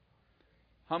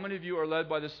 How many of you are led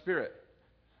by the Spirit?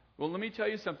 Well, let me tell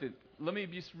you something. Let me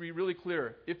be really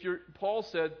clear. Paul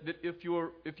said that if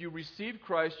you receive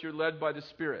Christ, you're led by the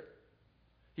Spirit.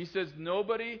 He says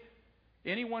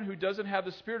anyone who doesn't have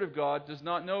the Spirit of God does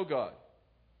not know God.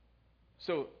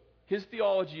 So his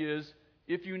theology is,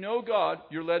 if you know God,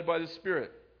 you're led by the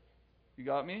Spirit. You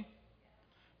got me?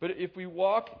 But if we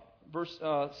walk, verse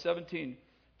 17,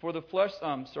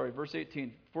 verse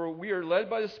 18, for we are led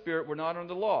by the Spirit, we're not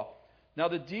under the law. Now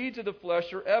the deeds of the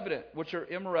flesh are evident, which are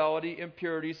immorality,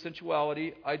 impurity,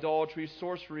 sensuality, idolatry,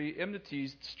 sorcery,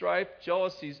 enmities, strife,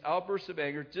 jealousies, outbursts of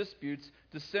anger, disputes,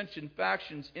 dissension,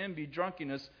 factions, envy,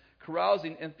 drunkenness,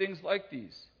 carousing, and things like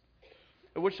these,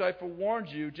 of which I forewarned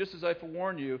you, just as I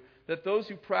forewarned you, that those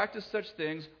who practice such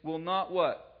things will not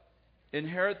what?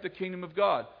 Inherit the kingdom of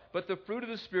God. But the fruit of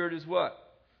the Spirit is what?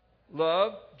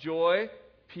 Love, joy,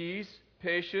 peace,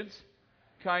 patience,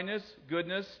 kindness,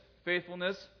 goodness,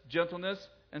 faithfulness, gentleness,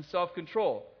 and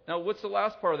self-control. Now, what's the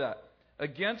last part of that?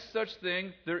 Against such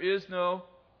thing there is no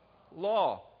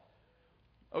law.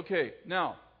 Okay,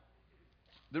 now,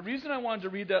 the reason I wanted to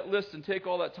read that list and take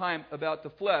all that time about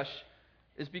the flesh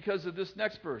is because of this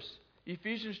next verse.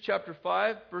 Ephesians chapter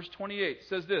 5, verse 28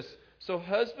 says this, so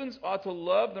husbands ought to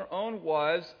love their own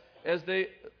wives as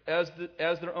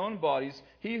their own bodies.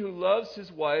 He who loves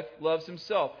his wife loves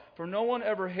himself. For no one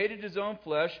ever hated his own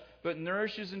flesh, but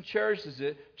nourishes and cherishes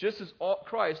it, just as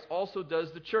Christ also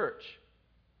does the church.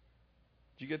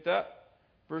 Did you get that?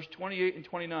 Verse 28 and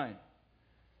 29.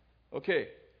 Okay,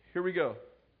 here we go.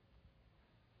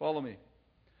 Follow me.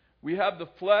 We have the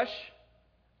flesh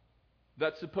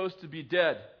that's supposed to be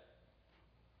dead.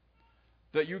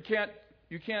 That you can't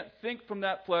think from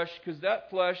that flesh because that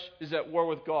flesh is at war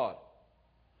with God.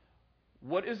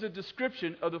 What is a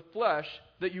description of the flesh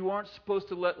that you aren't supposed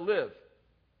to let live?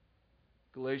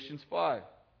 Galatians 5.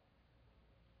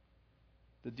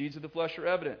 The deeds of the flesh are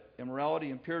evident. Immorality,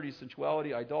 impurity,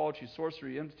 sensuality, idolatry,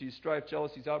 sorcery, enmity, strife,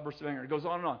 jealousies, outbursts of anger. It goes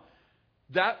on and on.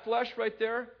 That flesh right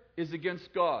there is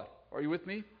against God. Are you with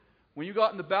me? When you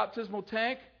got in the baptismal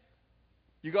tank,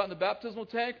 you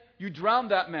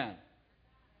drowned that man.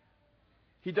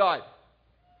 He died.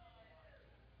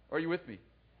 Are you with me?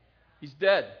 He's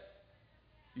dead.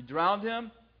 You drowned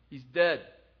him, he's dead.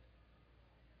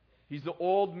 He's the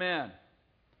old man.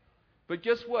 But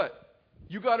guess what?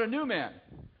 You got a new man.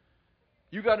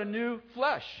 You got a new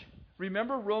flesh.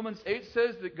 Remember Romans 8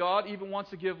 says that God even wants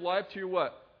to give life to your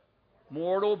what?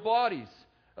 Mortal bodies.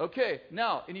 Okay,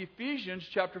 now in Ephesians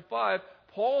chapter 5,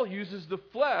 Paul uses the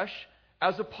flesh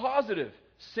as a positive.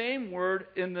 Same word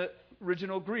in the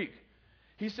original Greek.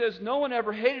 He says, no one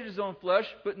ever hated his own flesh,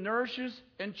 but nourishes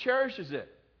and cherishes it.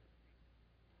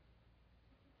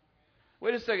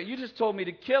 Wait a second, you just told me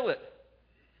to kill it.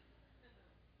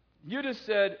 You just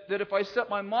said that if I set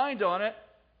my mind on it,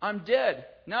 I'm dead.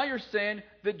 Now you're saying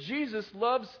that Jesus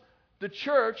loves the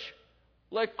church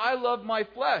like I love my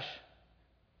flesh.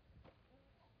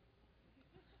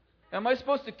 Am I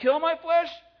supposed to kill my flesh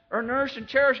or nourish and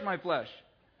cherish my flesh?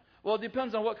 Well, it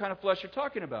depends on what kind of flesh you're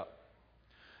talking about.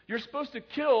 You're supposed to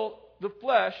kill the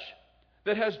flesh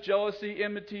that has jealousy,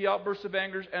 enmity, outbursts of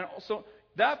anger, and also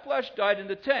that flesh died in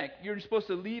the tank. You're supposed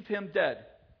to leave him dead.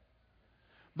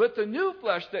 But the new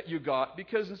flesh that you got,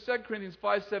 because in 2 Corinthians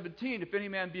 5:17, if any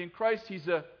man be in Christ, he's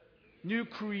a new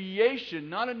creation,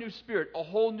 not a new spirit, a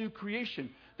whole new creation.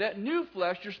 That new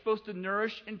flesh you're supposed to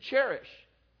nourish and cherish.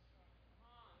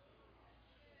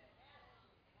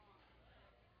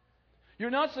 You're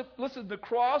not, listen, the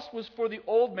cross was for the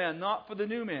old man, not for the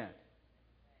new man.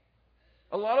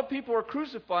 A lot of people are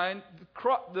crucifying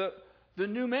the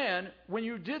new man when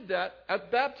you did that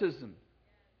at baptism.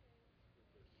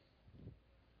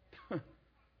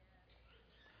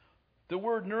 The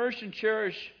word nourish and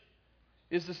cherish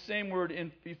is the same word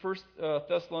in 1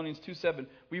 Thessalonians 2:7.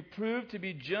 We prove to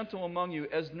be gentle among you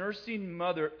as a nursing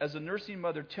mother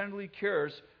tenderly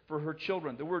cares for her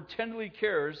children. The word tenderly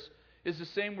cares is the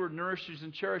same word nourishes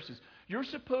and cherishes. You're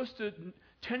supposed to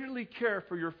tenderly care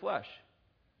for your flesh.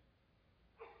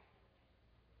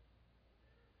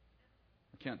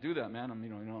 I can't do that, man. You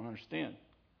don't understand.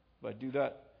 If I do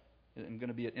that, I'm going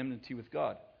to be at enmity with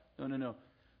God. No.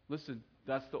 Listen,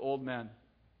 that's the old man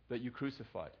that you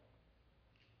crucified.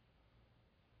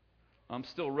 I'm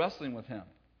still wrestling with him.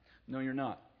 No, you're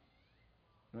not.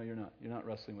 No, you're not. You're not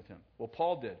wrestling with him. Well,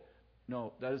 Paul did.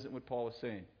 No, that isn't what Paul is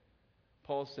saying.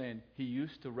 Paul is saying he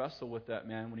used to wrestle with that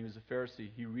man when he was a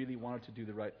Pharisee. He really wanted to do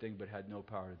the right thing but had no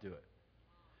power to do it.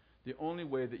 The only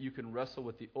way that you can wrestle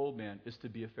with the old man is to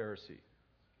be a Pharisee.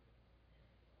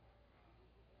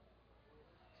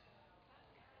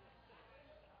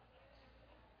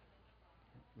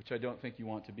 Which I don't think you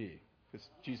want to be, because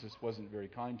Jesus wasn't very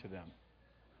kind to them.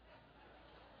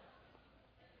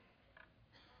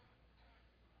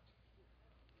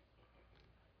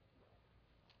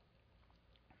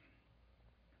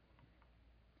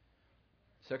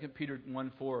 Second Peter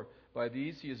 1:4, by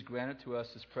these he has granted to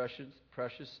us his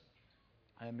precious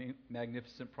and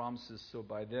magnificent promises, so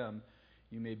by them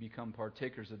you may become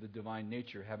partakers of the divine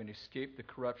nature, having escaped the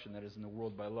corruption that is in the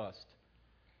world by lust.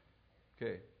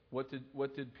 Okay. What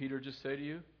did Peter just say to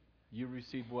you? You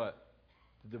received what?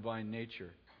 The divine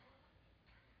nature.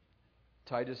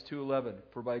 Titus 2:11,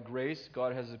 for by grace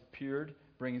God has appeared,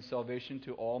 bringing salvation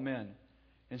to all men,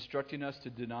 instructing us to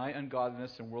deny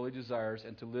ungodliness and worldly desires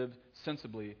and to live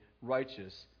sensibly,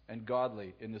 righteous, and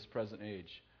godly in this present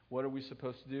age. What are we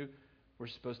supposed to do? We're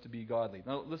supposed to be godly.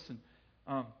 Now listen,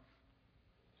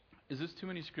 is this too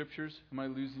many scriptures? Am I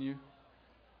losing you?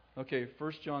 Okay,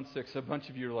 1 John 6. A bunch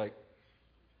of you are like,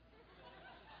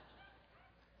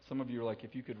 some of you are like,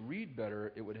 if you could read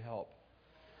better, it would help.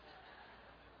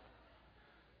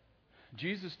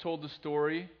 Jesus told the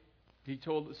story. He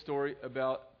told the story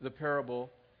about the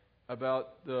parable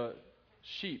about the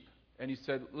sheep. And he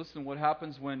said, listen, what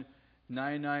happens when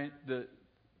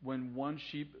when one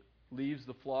sheep leaves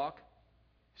the flock?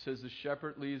 He says the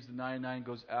shepherd leaves the 99,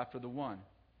 goes after the one.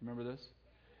 Remember this?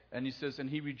 And he says, and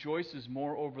he rejoices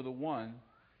more over the one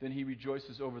than he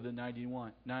rejoices over the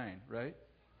 99, right?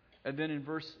 And then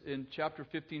in chapter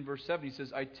 15, verse 7, he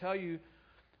says, I tell you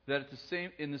that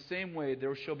in the same way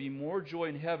there shall be more joy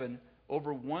in heaven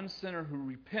over one sinner who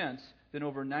repents than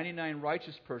over 99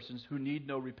 righteous persons who need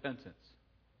no repentance.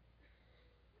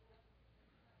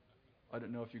 I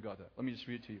don't know if you got that. Let me just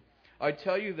read it to you. I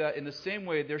tell you that in the same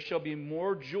way there shall be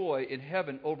more joy in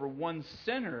heaven over one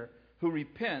sinner who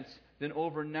repents than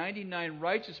over 99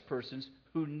 righteous persons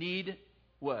who need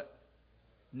what?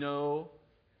 No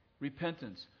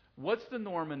repentance. What's the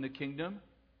norm in the kingdom?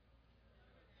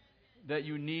 That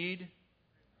you need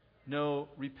no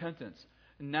repentance.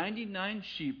 99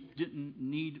 sheep didn't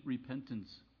need repentance.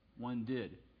 One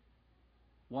did.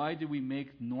 Why do we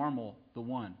make normal the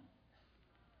one?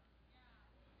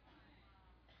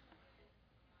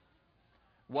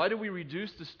 Why do we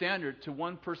reduce the standard to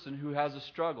one person who has a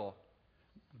struggle?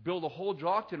 Build a whole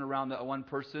doctrine around that one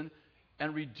person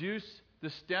and reduce the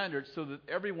standard so that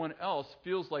everyone else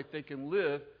feels like they can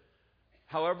live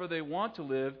however they want to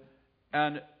live,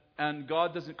 and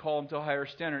God doesn't call them to a higher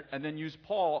standard. And then use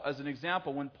Paul as an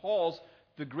example when Paul's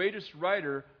the greatest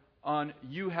writer on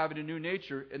you having a new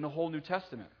nature in the whole New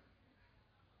Testament.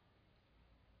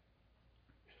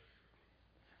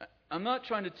 I'm not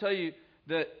trying to tell you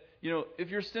that if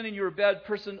you're sinning, you're a bad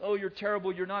person. Oh, you're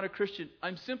terrible. You're not a Christian.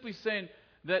 I'm simply saying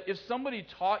that if somebody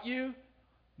taught you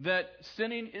that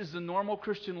sinning is the normal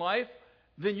Christian life,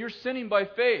 then you're sinning by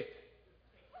faith.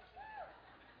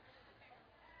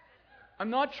 I'm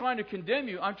not trying to condemn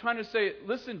you. I'm trying to say,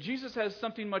 listen, Jesus has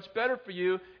something much better for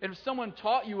you. And if someone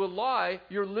taught you a lie,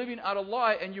 you're living out a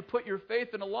lie, and you put your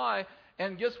faith in a lie,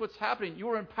 and guess what's happening?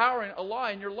 You're empowering a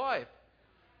lie in your life.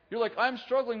 You're like, I'm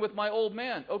struggling with my old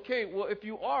man. Okay, well, if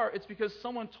you are, it's because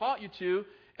someone taught you to,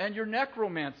 and you're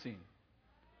necromancing.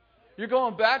 You're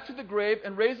going back to the grave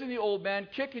and raising the old man,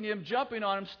 kicking him, jumping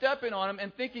on him, stepping on him,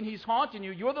 and thinking he's haunting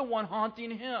you. You're the one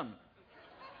haunting him.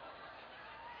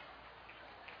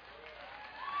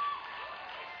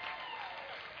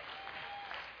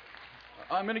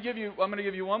 I'm going to give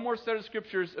you one more set of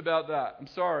scriptures about that. I'm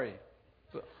sorry.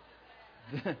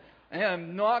 And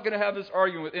I'm not going to have this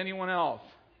argument with anyone else.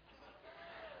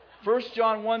 1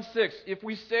 John 1:6. If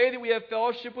we say that we have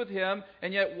fellowship with him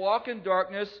and yet walk in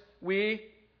darkness, we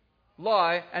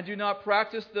lie and do not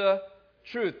practice the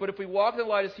truth. But if we walk in the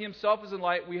light as he himself is in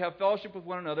light, we have fellowship with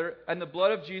one another, and the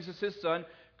blood of Jesus, his son,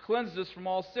 cleanses us from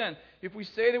all sin. If we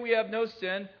say that we have no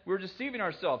sin, we're deceiving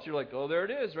ourselves. You're like, oh, there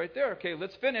it is, right there. Okay,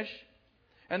 let's finish.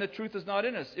 And the truth is not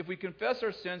in us. If we confess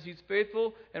our sins, he's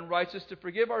faithful and righteous to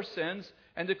forgive our sins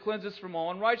and to cleanse us from all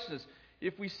unrighteousness.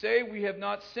 If we say we have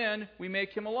not sinned, we make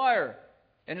him a liar,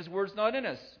 and his word's not in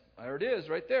us. There it is,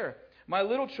 right there. My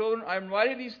little children, I am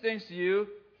writing these things to you,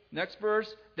 next verse,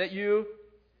 that you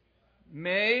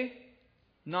may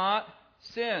not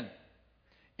sin.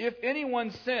 If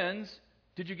anyone sins,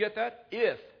 did you get that?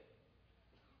 If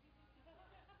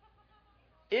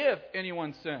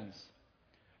anyone sins.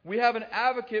 We have an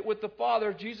advocate with the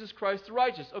Father, Jesus Christ the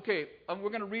righteous. Okay, we're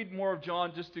going to read more of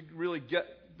John just to really get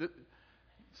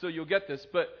so you'll get this.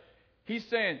 But he's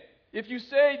saying, if you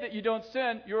say that you don't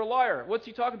sin, you're a liar. What's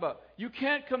he talking about? You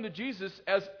can't come to Jesus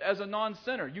as a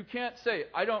non-sinner. You can't say,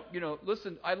 I don't,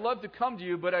 listen, I'd love to come to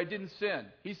you, but I didn't sin.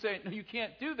 He's saying, no, you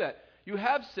can't do that. You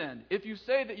have sinned. If you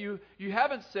say that you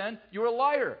haven't sinned, you're a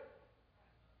liar.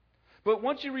 But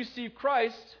once you receive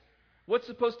Christ, what's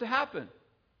supposed to happen?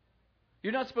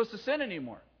 You're not supposed to sin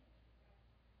anymore.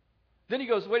 Then he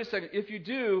goes, wait a second. If you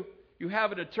do, you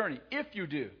have an attorney. If you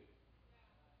do.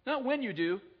 Not when you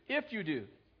do, if you do.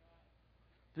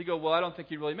 They go, well, I don't think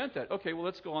he really meant that. Okay, well,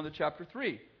 let's go on to chapter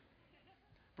 3.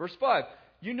 Verse 5.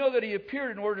 You know that he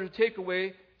appeared in order to take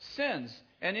away sins,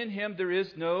 and in him there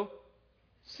is no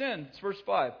sin. It's verse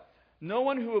 5. No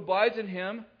one who abides in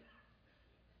him...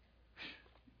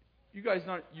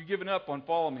 You've given up on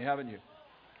following me, haven't you?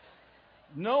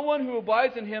 No one who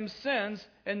abides in him sins,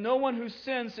 and no one who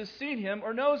sins has seen him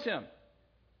or knows him.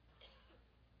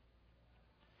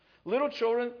 Little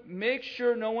children, make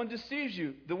sure no one deceives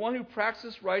you. The one who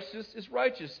practices righteousness is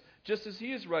righteous, just as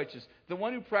he is righteous. The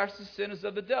one who practices sin is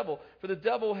of the devil, for the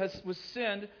devil has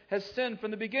sinned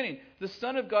from the beginning. The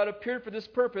Son of God appeared for this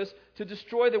purpose, to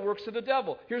destroy the works of the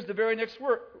devil. Here's the very next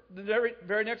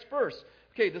verse.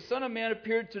 Okay, the Son of Man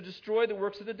appeared to destroy the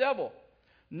works of the devil.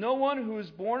 No one who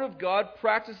is born of God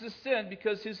practices sin,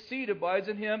 because his seed abides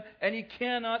in him, and he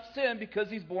cannot sin because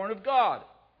he's born of God.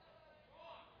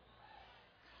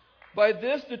 By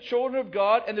this, the children of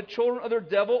God and the children of the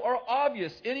devil are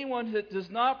obvious. Anyone that does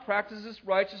not practice this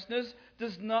righteousness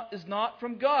is not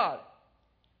from God.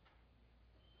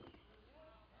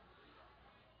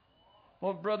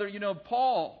 Well, brother,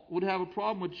 Paul would have a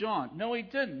problem with John. No, he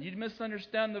didn't. You'd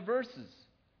misunderstand the verses.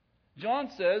 John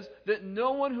says that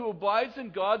no one who abides in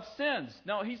God sins.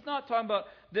 Now, he's not talking about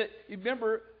that.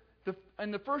 Remember,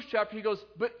 in the first chapter, he goes,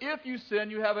 but if you sin,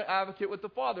 you have an advocate with the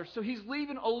Father. So he's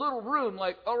leaving a little room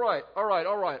like, all right.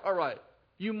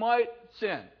 You might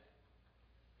sin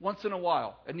once in a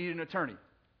while and need an attorney.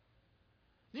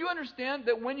 Do you understand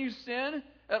that when you sin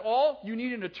at all, you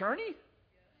need an attorney?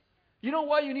 You know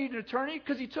why you need an attorney?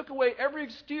 Because he took away every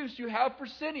excuse you have for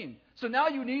sinning. So now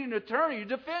you need an attorney to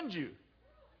defend you.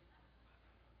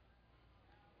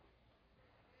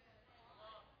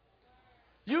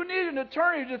 You need an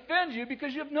attorney to defend you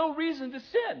because you have no reason to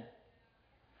sin.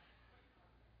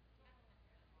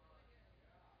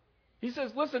 He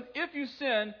says, listen, if you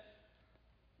sin,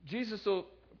 Jesus will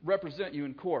represent you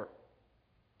in court.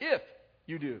 If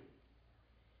you do.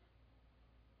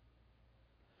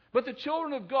 But the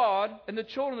children of God and the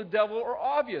children of the devil are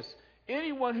obvious.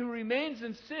 Anyone who remains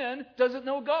in sin doesn't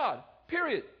know God.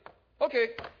 Period. Okay,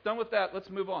 done with that. Let's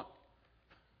move on.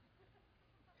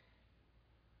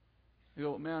 You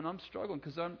go, man, I'm struggling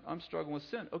because I'm struggling with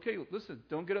sin. Okay, listen,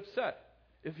 don't get upset.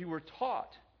 If you were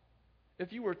taught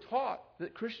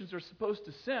that Christians are supposed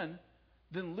to sin,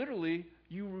 then literally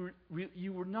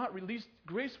you were not released,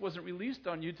 grace wasn't released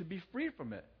on you to be free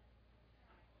from it.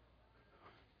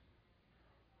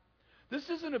 This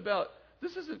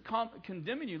isn't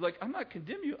condemning you. Like, I'm not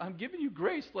condemning you. I'm giving you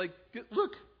grace. Like,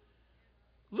 look,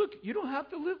 you don't have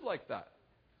to live like that.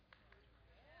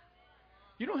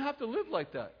 You don't have to live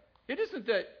like that. It isn't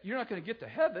that you're not going to get to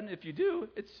heaven if you do.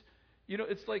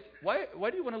 It's like, why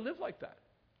do you want to live like that?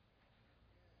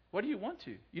 Why do you want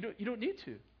to? You don't need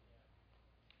to.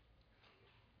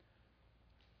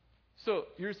 So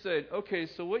you're saying, okay,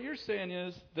 so what you're saying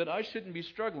is that I shouldn't be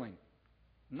struggling.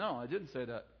 No, I didn't say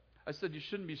that. I said you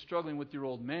shouldn't be struggling with your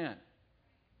old man.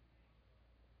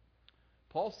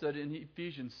 Paul said in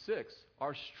Ephesians 6,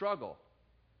 our struggle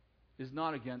is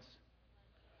not against...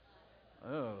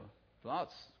 Oh,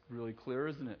 that's really clear,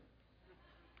 isn't it?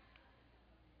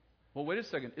 Well, wait a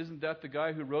second. Isn't that the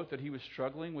guy who wrote that he was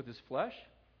struggling with his flesh?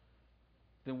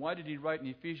 Then why did he write in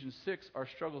Ephesians 6, our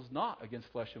struggle is not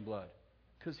against flesh and blood?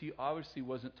 Because he obviously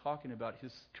wasn't talking about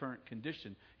his current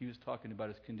condition. He was talking about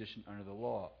his condition under the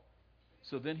law.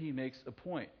 So then he makes a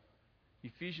point.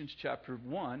 Ephesians chapter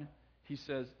 1, he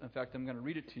says, in fact, I'm going to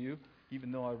read it to you,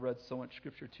 even though I read so much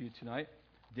scripture to you tonight.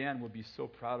 Dan would be so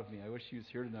proud of me. I wish he was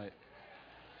here tonight.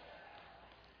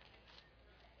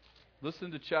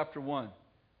 Listen to chapter 1.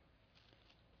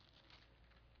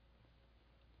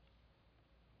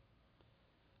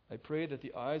 I pray that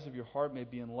the eyes of your heart may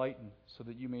be enlightened, so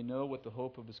that you may know what is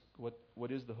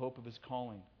the hope of his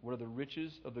calling, what are the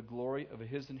riches of the glory of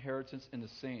his inheritance in the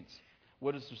saints,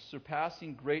 what is the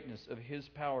surpassing greatness of his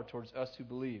power towards us who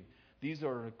believe. These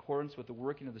are in accordance with the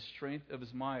working of the strength of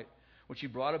his might, which he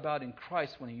brought about in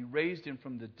Christ when he raised him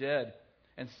from the dead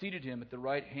and seated him at the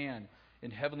right hand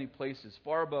in heavenly places,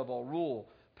 far above all rule,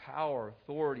 power,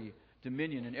 authority,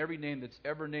 dominion, and every name that's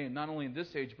ever named, not only in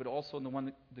this age, but also in the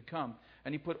one to come.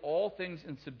 And he put all things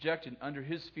in subjection under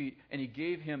his feet, and he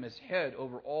gave him as head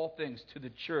over all things to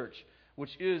the church,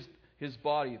 which is his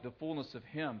body, the fullness of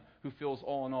him who fills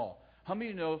all in all. How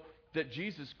many know that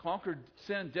Jesus conquered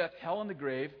sin, death, hell, and the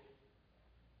grave,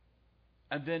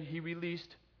 and then he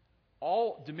released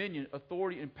all dominion,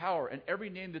 authority, and power, and every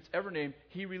name that's ever named,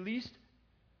 he released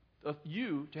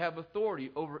you to have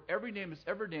authority over every name that's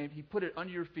ever named. He put it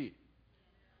under your feet.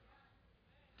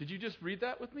 Did you just read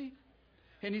that with me?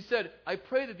 And he said, I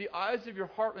pray that the eyes of your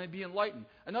heart may be enlightened.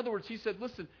 In other words, he said,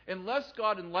 listen, unless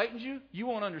God enlightens you, you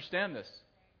won't understand this.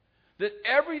 That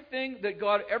everything that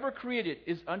God ever created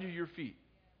is under your feet.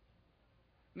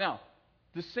 Now,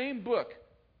 the same book,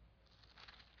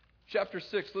 chapter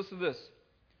 6, listen to this.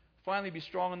 Finally, be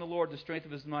strong in the Lord, the strength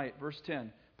of his might. Verse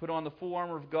 10. Put on the full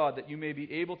armor of God, that you may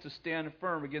be able to stand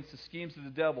firm against the schemes of the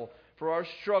devil. For our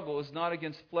struggle is not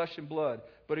against flesh and blood,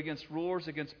 but against rulers,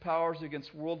 against powers,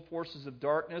 against world forces of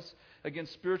darkness,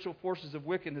 against spiritual forces of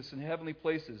wickedness in heavenly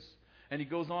places. And he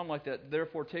goes on like that.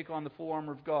 Therefore, take on the full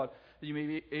armor of God, that you may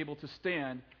be able to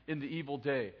stand in the evil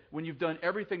day. When you've done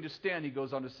everything to stand, he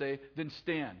goes on to say, then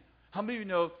stand. How many of you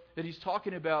know that he's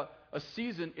talking about a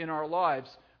season in our lives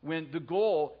when the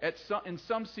goal in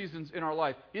some seasons in our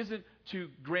life isn't to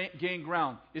gain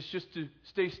ground, it's just to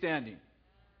stay standing.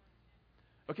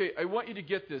 Okay, I want you to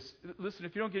get this. Listen,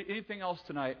 if you don't get anything else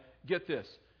tonight, get this.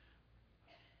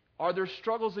 Are there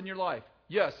struggles in your life?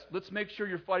 Yes, let's make sure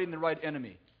you're fighting the right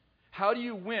enemy. How do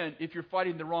you win if you're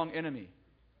fighting the wrong enemy?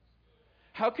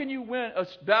 How can you win a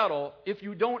battle if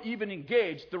you don't even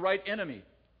engage the right enemy?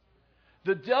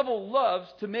 The devil loves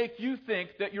to make you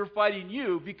think that you're fighting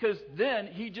you, because then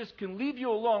he just can leave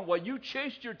you alone while you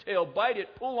chase your tail, bite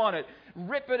it, pull on it,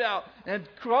 rip it out, and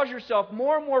cause yourself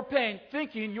more and more pain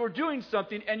thinking you're doing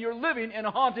something and you're living in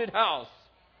a haunted house.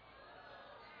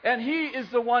 And he is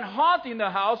the one haunting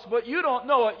the house, but you don't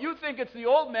know it. You think it's the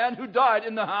old man who died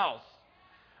in the house.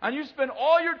 And you spend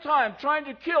all your time trying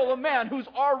to kill a man who's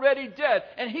already dead.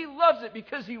 And he loves it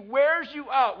because he wears you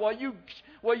out while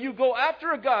you go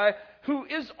after a guy who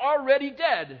is already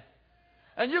dead.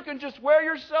 And you can just wear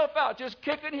yourself out, just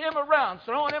kicking him around,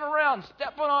 throwing him around,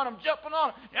 stepping on him, jumping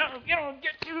on him.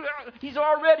 He's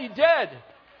already dead.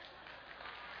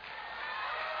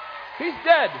 He's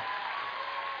dead.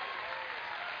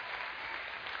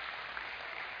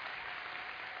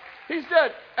 He's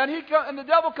dead. And the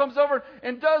devil comes over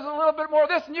and does a little bit more of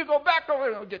this, and you go back over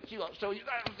there. I'll get you up. So you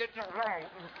got to get you around.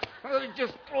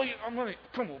 I'm going to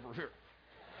come over here.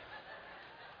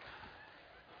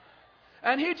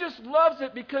 And he just loves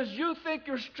it because you think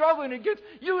you're struggling against.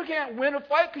 You can't win a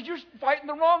fight because you're fighting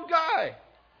the wrong guy.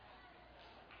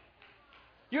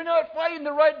 You're not fighting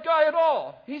the right guy at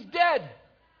all. He's dead.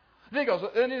 Then he goes,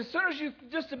 and as soon as you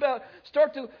just about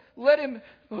start to let him,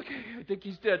 okay, I think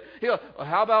he's dead. He goes, well,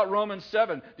 how about Romans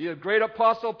 7? The great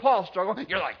apostle Paul struggled.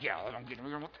 You're like, yeah, I don't get it.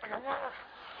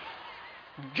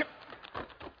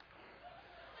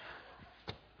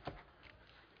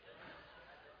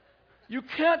 You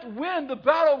can't win the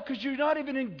battle because you're not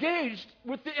even engaged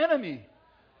with the enemy.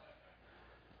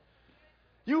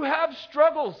 You have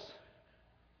struggles.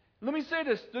 Let me say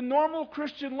this. The normal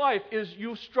Christian life is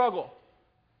you struggle.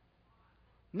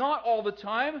 Not all the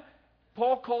time.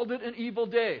 Paul called it an evil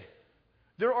day.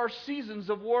 There are seasons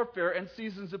of warfare and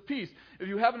seasons of peace. If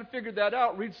you haven't figured that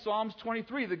out, read Psalms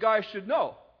 23. The guy should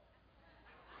know.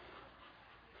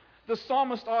 The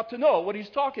psalmist ought to know what he's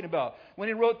talking about. When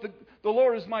he wrote, the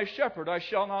Lord is my shepherd, I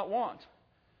shall not want.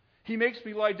 He makes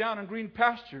me lie down in green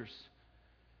pastures.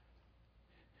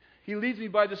 He leads me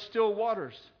by the still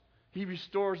waters. He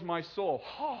restores my soul.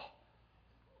 Oh,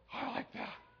 I like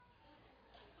that.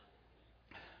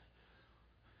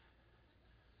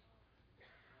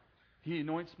 He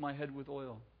anoints my head with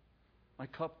oil. My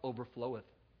cup overfloweth.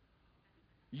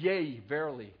 Yea,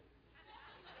 verily.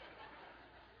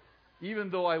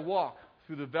 Even though I walk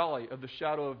through the valley of the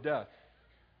shadow of death.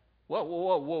 Whoa,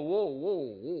 whoa, whoa, whoa, whoa,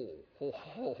 whoa,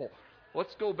 whoa, whoa.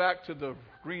 Let's go back to the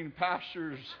green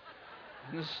pastures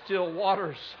and the still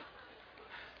waters.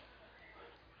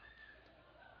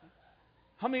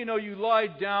 How many know you lie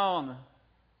down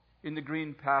in the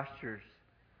green pastures?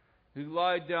 You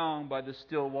lie down by the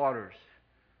still waters.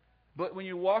 But when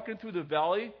you're walking through the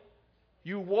valley,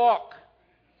 you walk.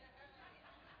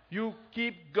 You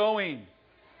keep going.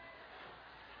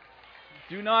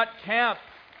 Do not camp.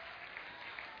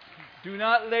 Do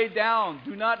not lay down.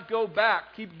 Do not go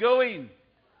back. Keep going.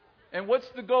 And what's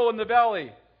the goal in the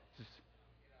valley?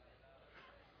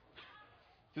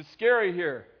 It's scary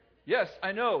here. Yes,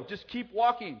 I know. Just keep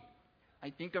walking.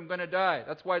 I think I'm going to die.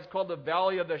 That's why it's called the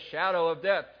valley of the shadow of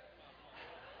death.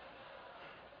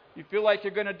 You feel like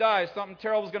you're going to die. Something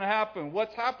terrible is going to happen.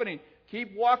 What's happening?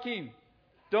 Keep walking.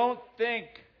 Don't think.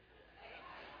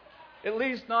 At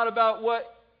least not about what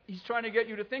he's trying to get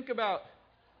you to think about.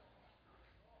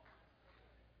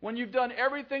 When you've done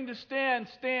everything to stand,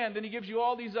 then he gives you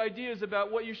all these ideas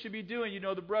about what you should be doing. You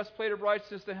know, the breastplate of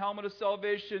righteousness, the helmet of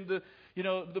salvation,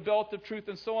 the belt of truth,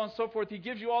 and so on and so forth. He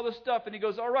gives you all this stuff, and he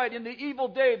goes, all right, in the evil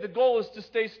day, the goal is to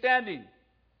stay standing.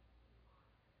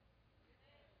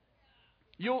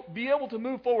 You'll be able to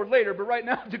move forward later, but right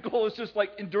now the goal is just like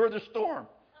endure the storm.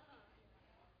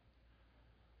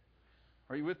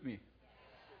 Are you with me?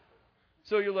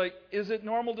 So you're like, is it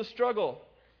normal to struggle?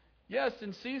 Yes,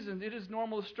 in season it is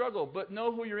normal to struggle, but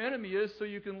know who your enemy is so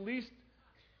you can at least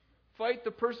fight the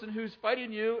person who's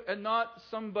fighting you and not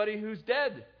somebody who's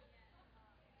dead.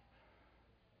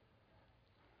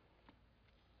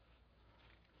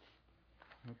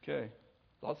 Okay,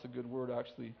 that's a good word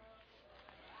actually.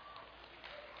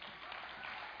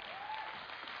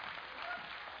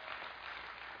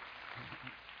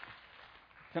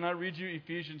 Can I read you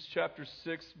Ephesians chapter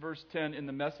 6, verse 10 in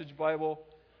the Message Bible?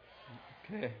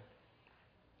 Okay.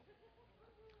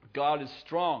 God is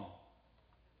strong.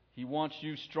 He wants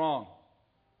you strong.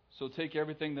 So take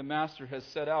everything the Master has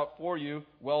set out for you,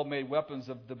 well-made weapons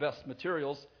of the best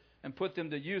materials, and put them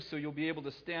to use so you'll be able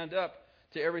to stand up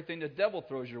to everything the devil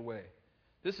throws your way.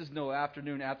 This is no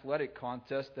afternoon athletic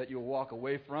contest that you'll walk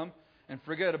away from and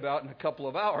forget about in a couple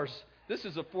of hours. This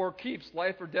is a for keeps,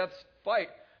 life or death fight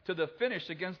to the finish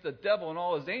against the devil and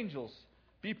all his angels.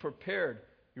 Be prepared.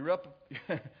 You're up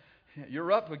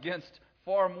against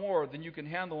far more than you can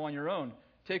handle on your own.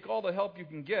 Take all the help you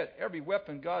can get, every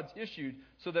weapon God's issued,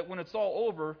 so that when it's all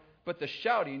over but the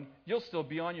shouting, you'll still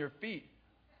be on your feet.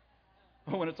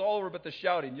 When it's all over but the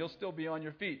shouting, you'll still be on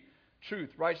your feet. Truth,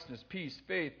 righteousness, peace,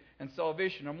 faith, and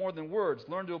salvation are more than words.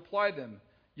 Learn to apply them.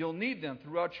 You'll need them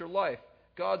throughout your life.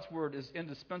 God's word is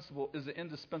an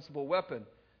indispensable weapon.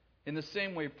 In the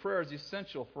same way, prayer is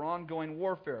essential for ongoing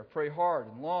warfare. Pray hard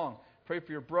and long. Pray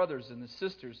for your brothers and the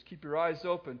sisters. Keep your eyes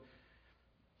open.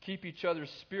 Keep each other's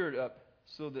spirit up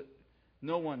so that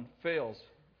no one fails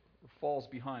or falls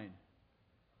behind.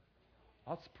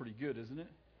 That's pretty good, isn't it?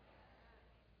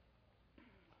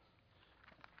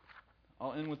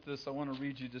 I'll end with this. I want to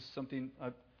read you just something.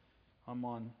 I'm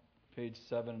on page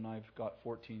 7 and I've got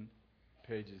 14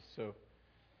 pages. So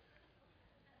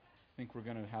I think we're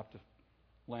going to have to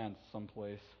land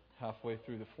someplace halfway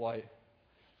through the flight.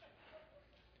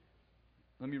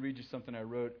 Let me read you something I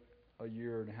wrote a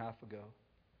year and a half ago.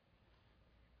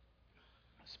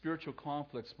 Spiritual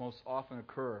conflicts most often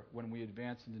occur when we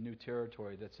advance into new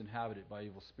territory that's inhabited by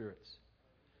evil spirits.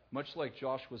 Much like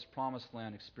Joshua's promised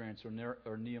land experience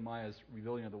or Nehemiah's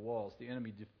rebuilding of the walls, the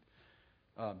enemy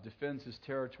defends his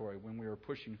territory when we are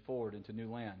pushing forward into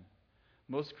new land.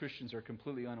 Most Christians are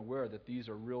completely unaware that these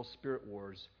are real spirit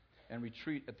wars and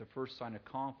retreat at the first sign of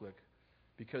conflict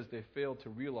because they fail to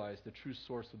realize the true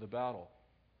source of the battle.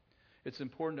 It's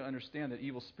important to understand that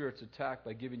evil spirits attack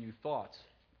by giving you thoughts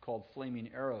called flaming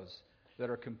arrows that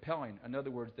are compelling. In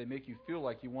other words, they make you feel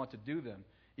like you want to do them,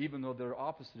 even though they're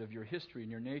opposite of your history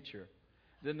and your nature.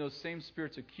 Then those same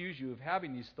spirits accuse you of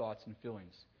having these thoughts and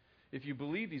feelings. If you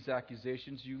believe these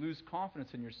accusations, you lose confidence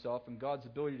in yourself and God's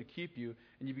ability to keep you,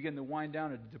 and you begin to wind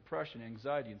down into depression,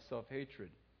 anxiety, and self-hatred.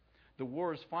 The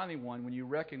war is finally won when you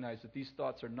recognize that these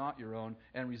thoughts are not your own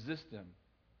and resist them.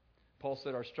 Paul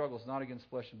said our struggle is not against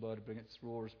flesh and blood, but against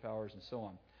rulers, powers, and so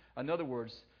on. In other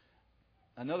words,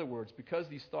 because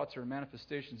these thoughts are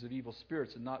manifestations of evil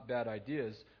spirits and not bad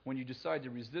ideas, when you decide to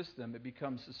resist them, it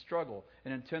becomes a struggle,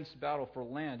 an intense battle for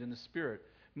land in the spirit.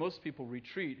 Most people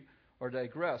retreat or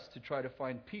digress to try to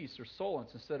find peace or solace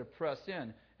instead of press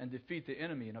in and defeat the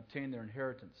enemy and obtain their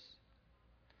inheritance.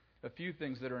 A few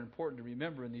things that are important to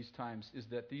remember in these times is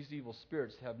that these evil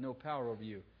spirits have no power over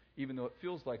you, even though it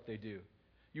feels like they do.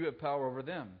 You have power over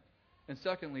them. And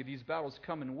secondly, these battles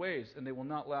come in waves, and they will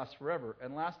not last forever.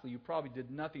 And lastly, you probably did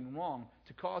nothing wrong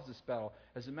to cause this battle.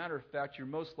 As a matter of fact, you're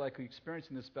most likely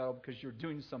experiencing this battle because you're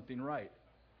doing something right.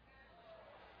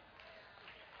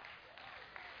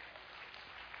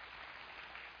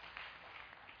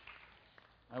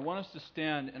 I want us to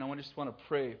stand, and I just want to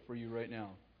pray for you right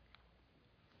now.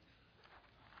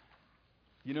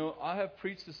 You know, I have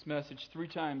preached this message 3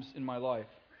 times in my life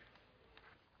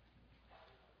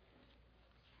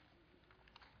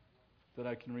that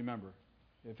I can remember.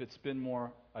 If it's been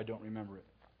more, I don't remember it.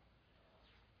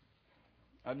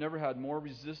 I've never had more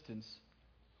resistance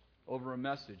over a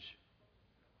message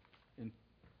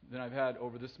than I've had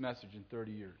over this message in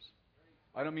 30 years.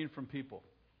 I don't mean from people.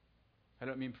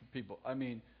 I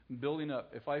mean building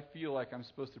up. If I feel like I'm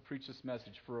supposed to preach this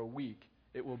message for a week,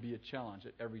 it will be a challenge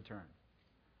at every turn.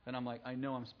 And I'm like, I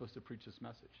know I'm supposed to preach this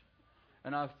message.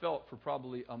 And I've felt for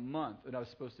probably a month that I was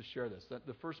supposed to share this. That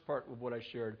the first part of what I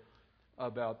shared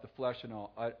about the flesh and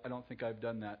all, I don't think I've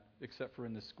done that except for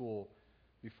in the school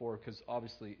before, because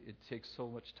obviously it takes so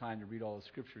much time to read all the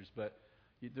scriptures. But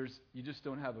you just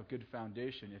don't have a good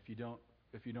foundation if you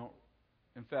don't.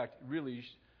 In fact, really,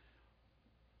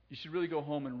 you should really go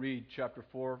home and read chapter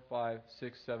 4, 5,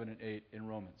 6, 7, and 8 in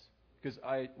Romans. Because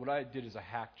what I did is a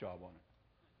hack job on it.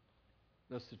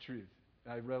 That's the truth.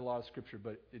 I read a lot of scripture,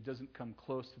 but it doesn't come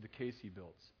close to the case he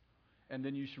builds. And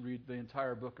then you should read the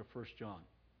entire book of 1 John.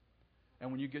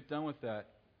 And when you get done with that,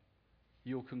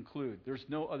 you'll conclude. There's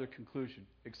no other conclusion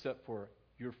except for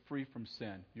you're free from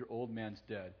sin, your old man's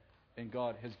dead, and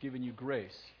God has given you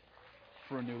grace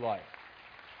for a new life.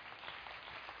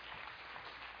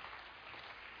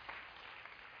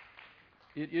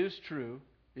 It is true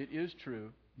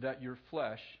that your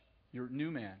flesh, your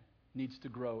new man, needs to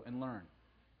grow and learn.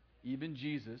 Even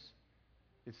Jesus,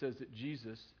 it says that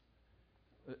Jesus,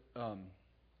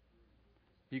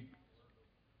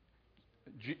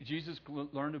 Jesus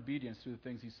learned obedience through the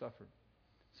things he suffered.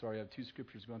 Sorry, I have 2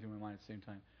 scriptures going through my mind at the same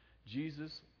time.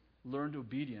 Jesus learned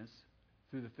obedience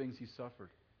through the things he suffered.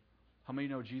 How many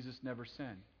know Jesus never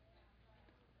sinned?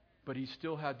 But he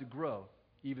still had to grow,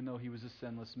 even though he was a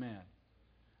sinless man.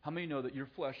 How many know that your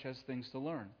flesh has things to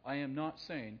learn? I am not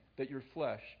saying that your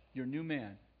flesh, your new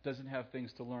man, doesn't have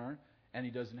things to learn, and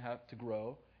he doesn't have to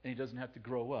grow, and he doesn't have to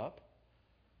grow up.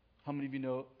 How many of you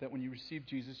know that when you received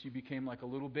Jesus, you became like a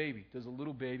little baby? Does a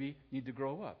little baby need to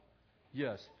grow up?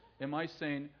 Yes. Am I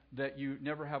saying that you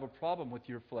never have a problem with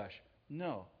your flesh?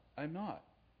 No, I'm not.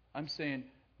 I'm saying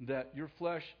that your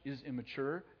flesh is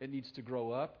immature. It needs to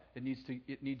grow up.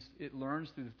 It learns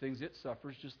through the things it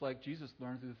suffers, just like Jesus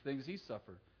learned through the things he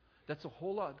suffered. That's a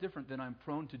whole lot different than I'm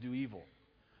prone to do evil.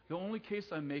 The only case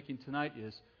I'm making tonight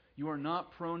is you are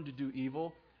not prone to do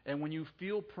evil, and when you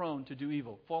feel prone to do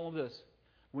evil, follow this.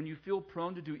 When you feel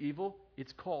prone to do evil,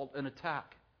 it's called an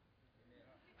attack.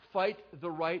 Fight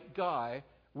the right guy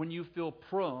when you feel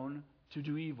prone to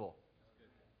do evil.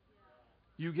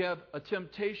 You have a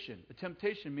temptation. A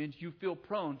temptation means you feel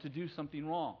prone to do something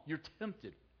wrong. You're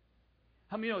tempted.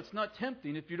 How many know it's not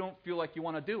tempting if you don't feel like you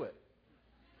want to do it?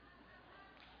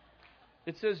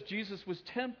 It says Jesus was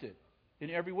tempted in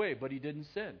every way, but he didn't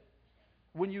sin.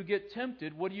 When you get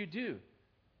tempted, what do?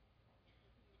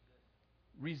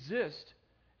 Resist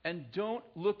and don't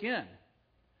look in.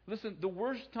 Listen, the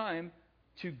worst time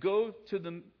to go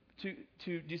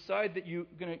to decide that you're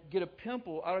going to get a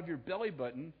pimple out of your belly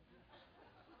button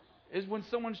is when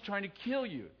someone's trying to kill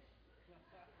you.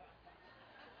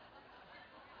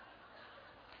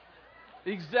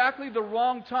 Exactly the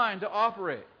wrong time to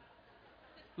operate.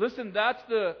 Listen, that's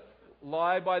the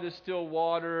lie by the still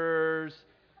waters,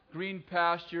 green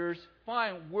pastures.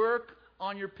 Fine, work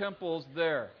on your pimples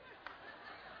there.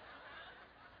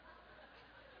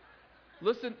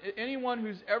 Listen, anyone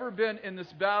who's ever been in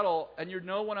this battle, and you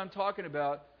know what I'm talking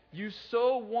about, you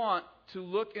so want to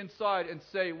look inside and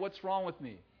say, what's wrong with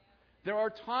me? There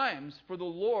are times for the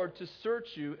Lord to search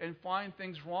you and find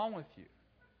things wrong with you.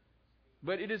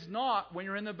 But it is not when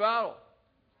you're in the battle.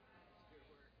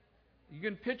 You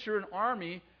can picture an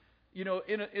army,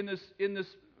 in this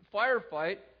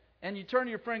firefight, and you turn to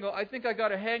your friend and go, I think I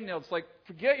got a hangnail. It's like,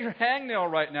 forget your hangnail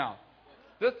right now.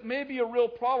 That may be a real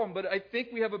problem, but I think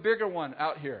we have a bigger one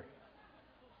out here.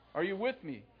 Are you with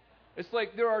me? It's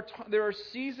like there are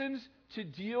seasons to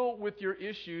deal with your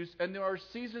issues, and there are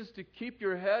seasons to keep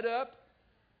your head up,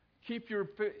 keep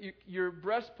your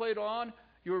breastplate on,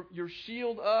 your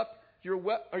shield up.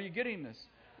 Are you getting this?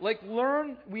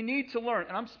 We need to learn,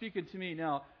 and I'm speaking to me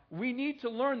now, we need to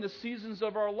learn the seasons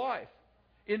of our life.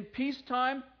 In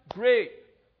peacetime, great.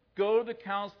 Go to the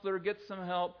counselor, get some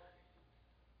help.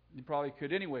 You probably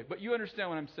could anyway, but you understand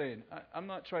what I'm saying. I'm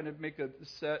not trying to make a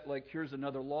set like here's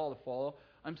another law to follow.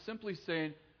 I'm simply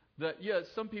saying that,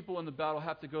 some people in the battle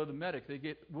have to go to the medic. They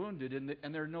get wounded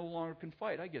and they're no longer can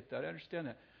fight. I get that. I understand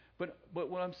that. But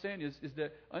what I'm saying is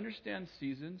that understand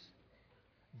seasons.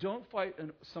 Don't fight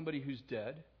somebody who's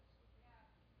dead.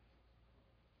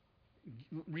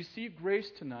 Receive grace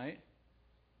tonight.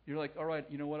 You're like, all right,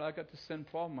 you know what? I got this sin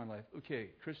problem in my life. Okay,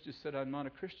 Chris just said I'm not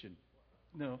a Christian.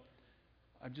 No,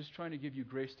 I'm just trying to give you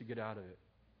grace to get out of it.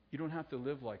 You don't have to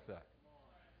live like that.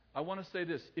 I want to say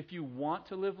this. If you want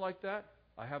to live like that,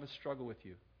 I have a struggle with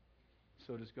you.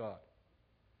 So does God.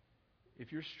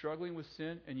 If you're struggling with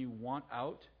sin and you want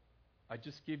out, I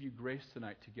just give you grace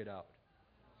tonight to get out.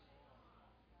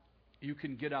 You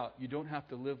can get out. You don't have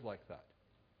to live like that.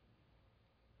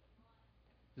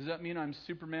 Does that mean I'm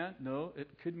Superman? No. It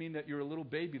could mean that you're a little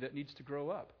baby that needs to grow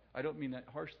up. I don't mean that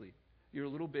harshly. You're a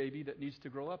little baby that needs to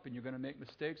grow up, and you're going to make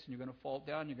mistakes, and you're going to fall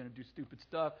down, you're going to do stupid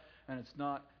stuff, and it's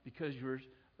not because you're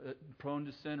prone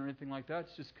to sin or anything like that.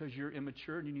 It's just because you're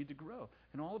immature and you need to grow.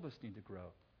 And all of us need to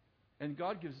grow. And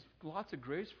God gives lots of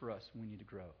grace for us when we need to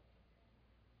grow.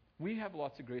 We have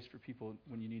lots of grace for people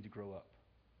when you need to grow up.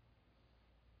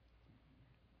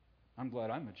 I'm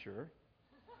glad I'm mature.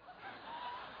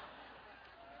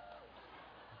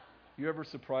 You ever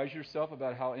surprise yourself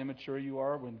about how immature you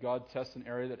are when God tests an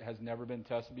area that has never been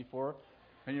tested before?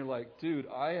 And you're like, dude,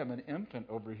 I am an infant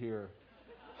over here.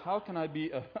 How can I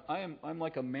be I'm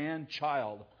like a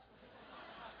man-child.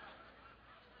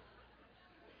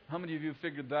 How many of you have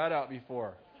figured that out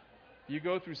before? You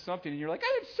go through something and you're like,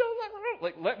 I'm so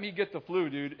like, let me get the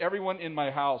flu, dude. Everyone in my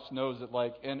house knows it,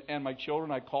 and my children,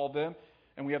 I call them,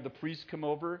 and we have the priest come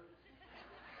over.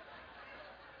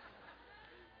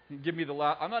 Give me the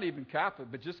last. I'm not even Catholic,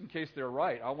 but just in case they're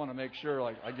right, I want to make sure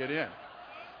I get in.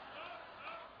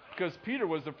 Because Peter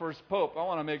was the first pope. I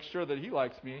want to make sure that he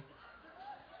likes me.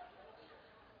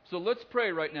 So let's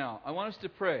pray right now. I want us to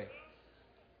pray.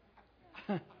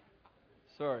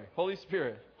 Sorry. Holy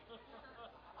Spirit.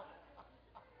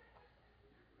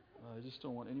 I just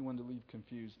don't want anyone to leave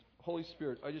confused. Holy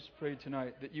Spirit, I just pray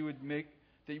tonight that you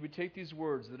would take these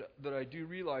words that I do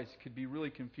realize could be really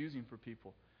confusing for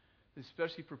people,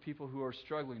 especially for people who are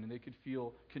struggling and they could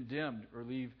feel condemned or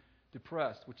leave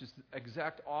depressed, which is the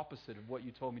exact opposite of what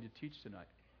you told me to teach tonight.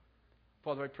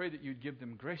 Father, I pray that you'd give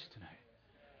them grace tonight.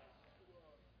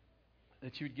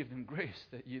 That you would give them grace,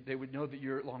 that they would know that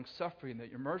you're long-suffering, that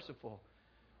you're merciful,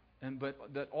 but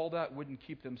that all that wouldn't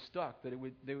keep them stuck, that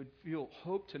they would feel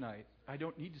hope tonight. I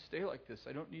don't need to stay like this.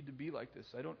 I don't need to be like this.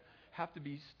 I don't have to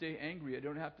stay angry. I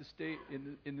don't have to stay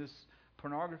in this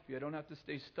pornography. I don't have to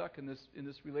stay stuck in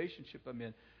this relationship I'm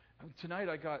in. Tonight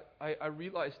I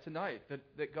realized tonight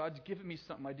that God's given me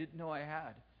something I didn't know I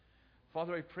had.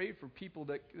 Father, I pray for people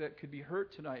that could be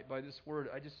hurt tonight by this word.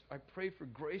 I pray for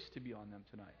grace to be on them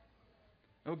tonight.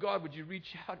 Oh God, would you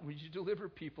reach out? Would you deliver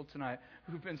people tonight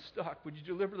who've been stuck? Would you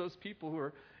deliver those people who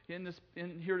are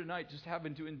in here tonight just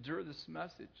having to endure this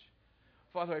message?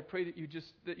 Father, I pray that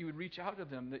you would reach out to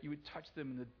them, that you would touch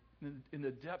them in the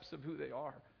depths of who they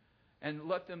are. And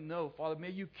let them know, Father,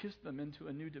 may you kiss them into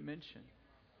a new dimension.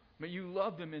 May you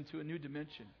love them into a new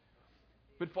dimension.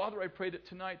 But Father, I pray that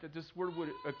tonight that this word would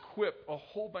equip a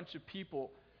whole bunch of people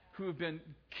who have been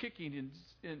kicking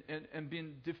and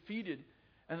been defeated,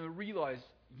 and they realize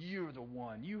you're the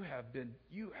one. You have been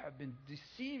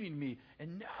deceiving me,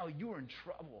 and now you're in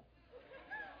trouble.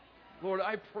 Lord,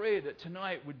 I pray that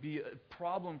tonight would be a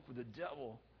problem for the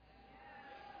devil.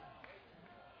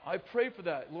 I pray for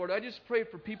that. Lord, I just pray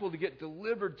for people to get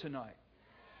delivered tonight.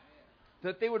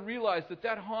 That they would realize that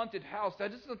that haunted house,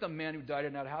 that isn't the man who died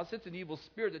in that house. It's an evil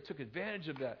spirit that took advantage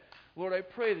of that. Lord, I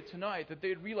pray that tonight that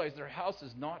they'd realize their house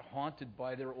is not haunted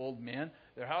by their old man.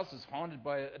 Their house is haunted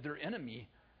by their enemy.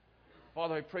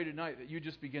 Father, I pray tonight that you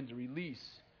just begin to release.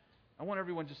 I want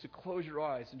everyone just to close your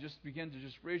eyes and just begin to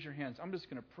just raise your hands. I'm just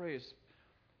going to pray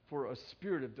for a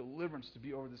spirit of deliverance to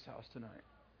be over this house tonight.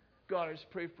 God, I just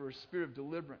pray for a spirit of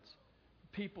deliverance.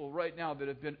 People right now that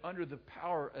have been under the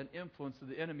power and influence of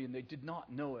the enemy and they did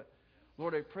not know it.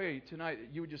 Lord, I pray tonight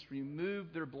that you would just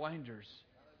remove their blinders.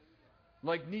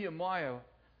 Like Nehemiah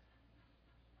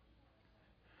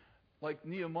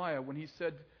when he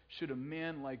said, should a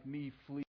man like me flee?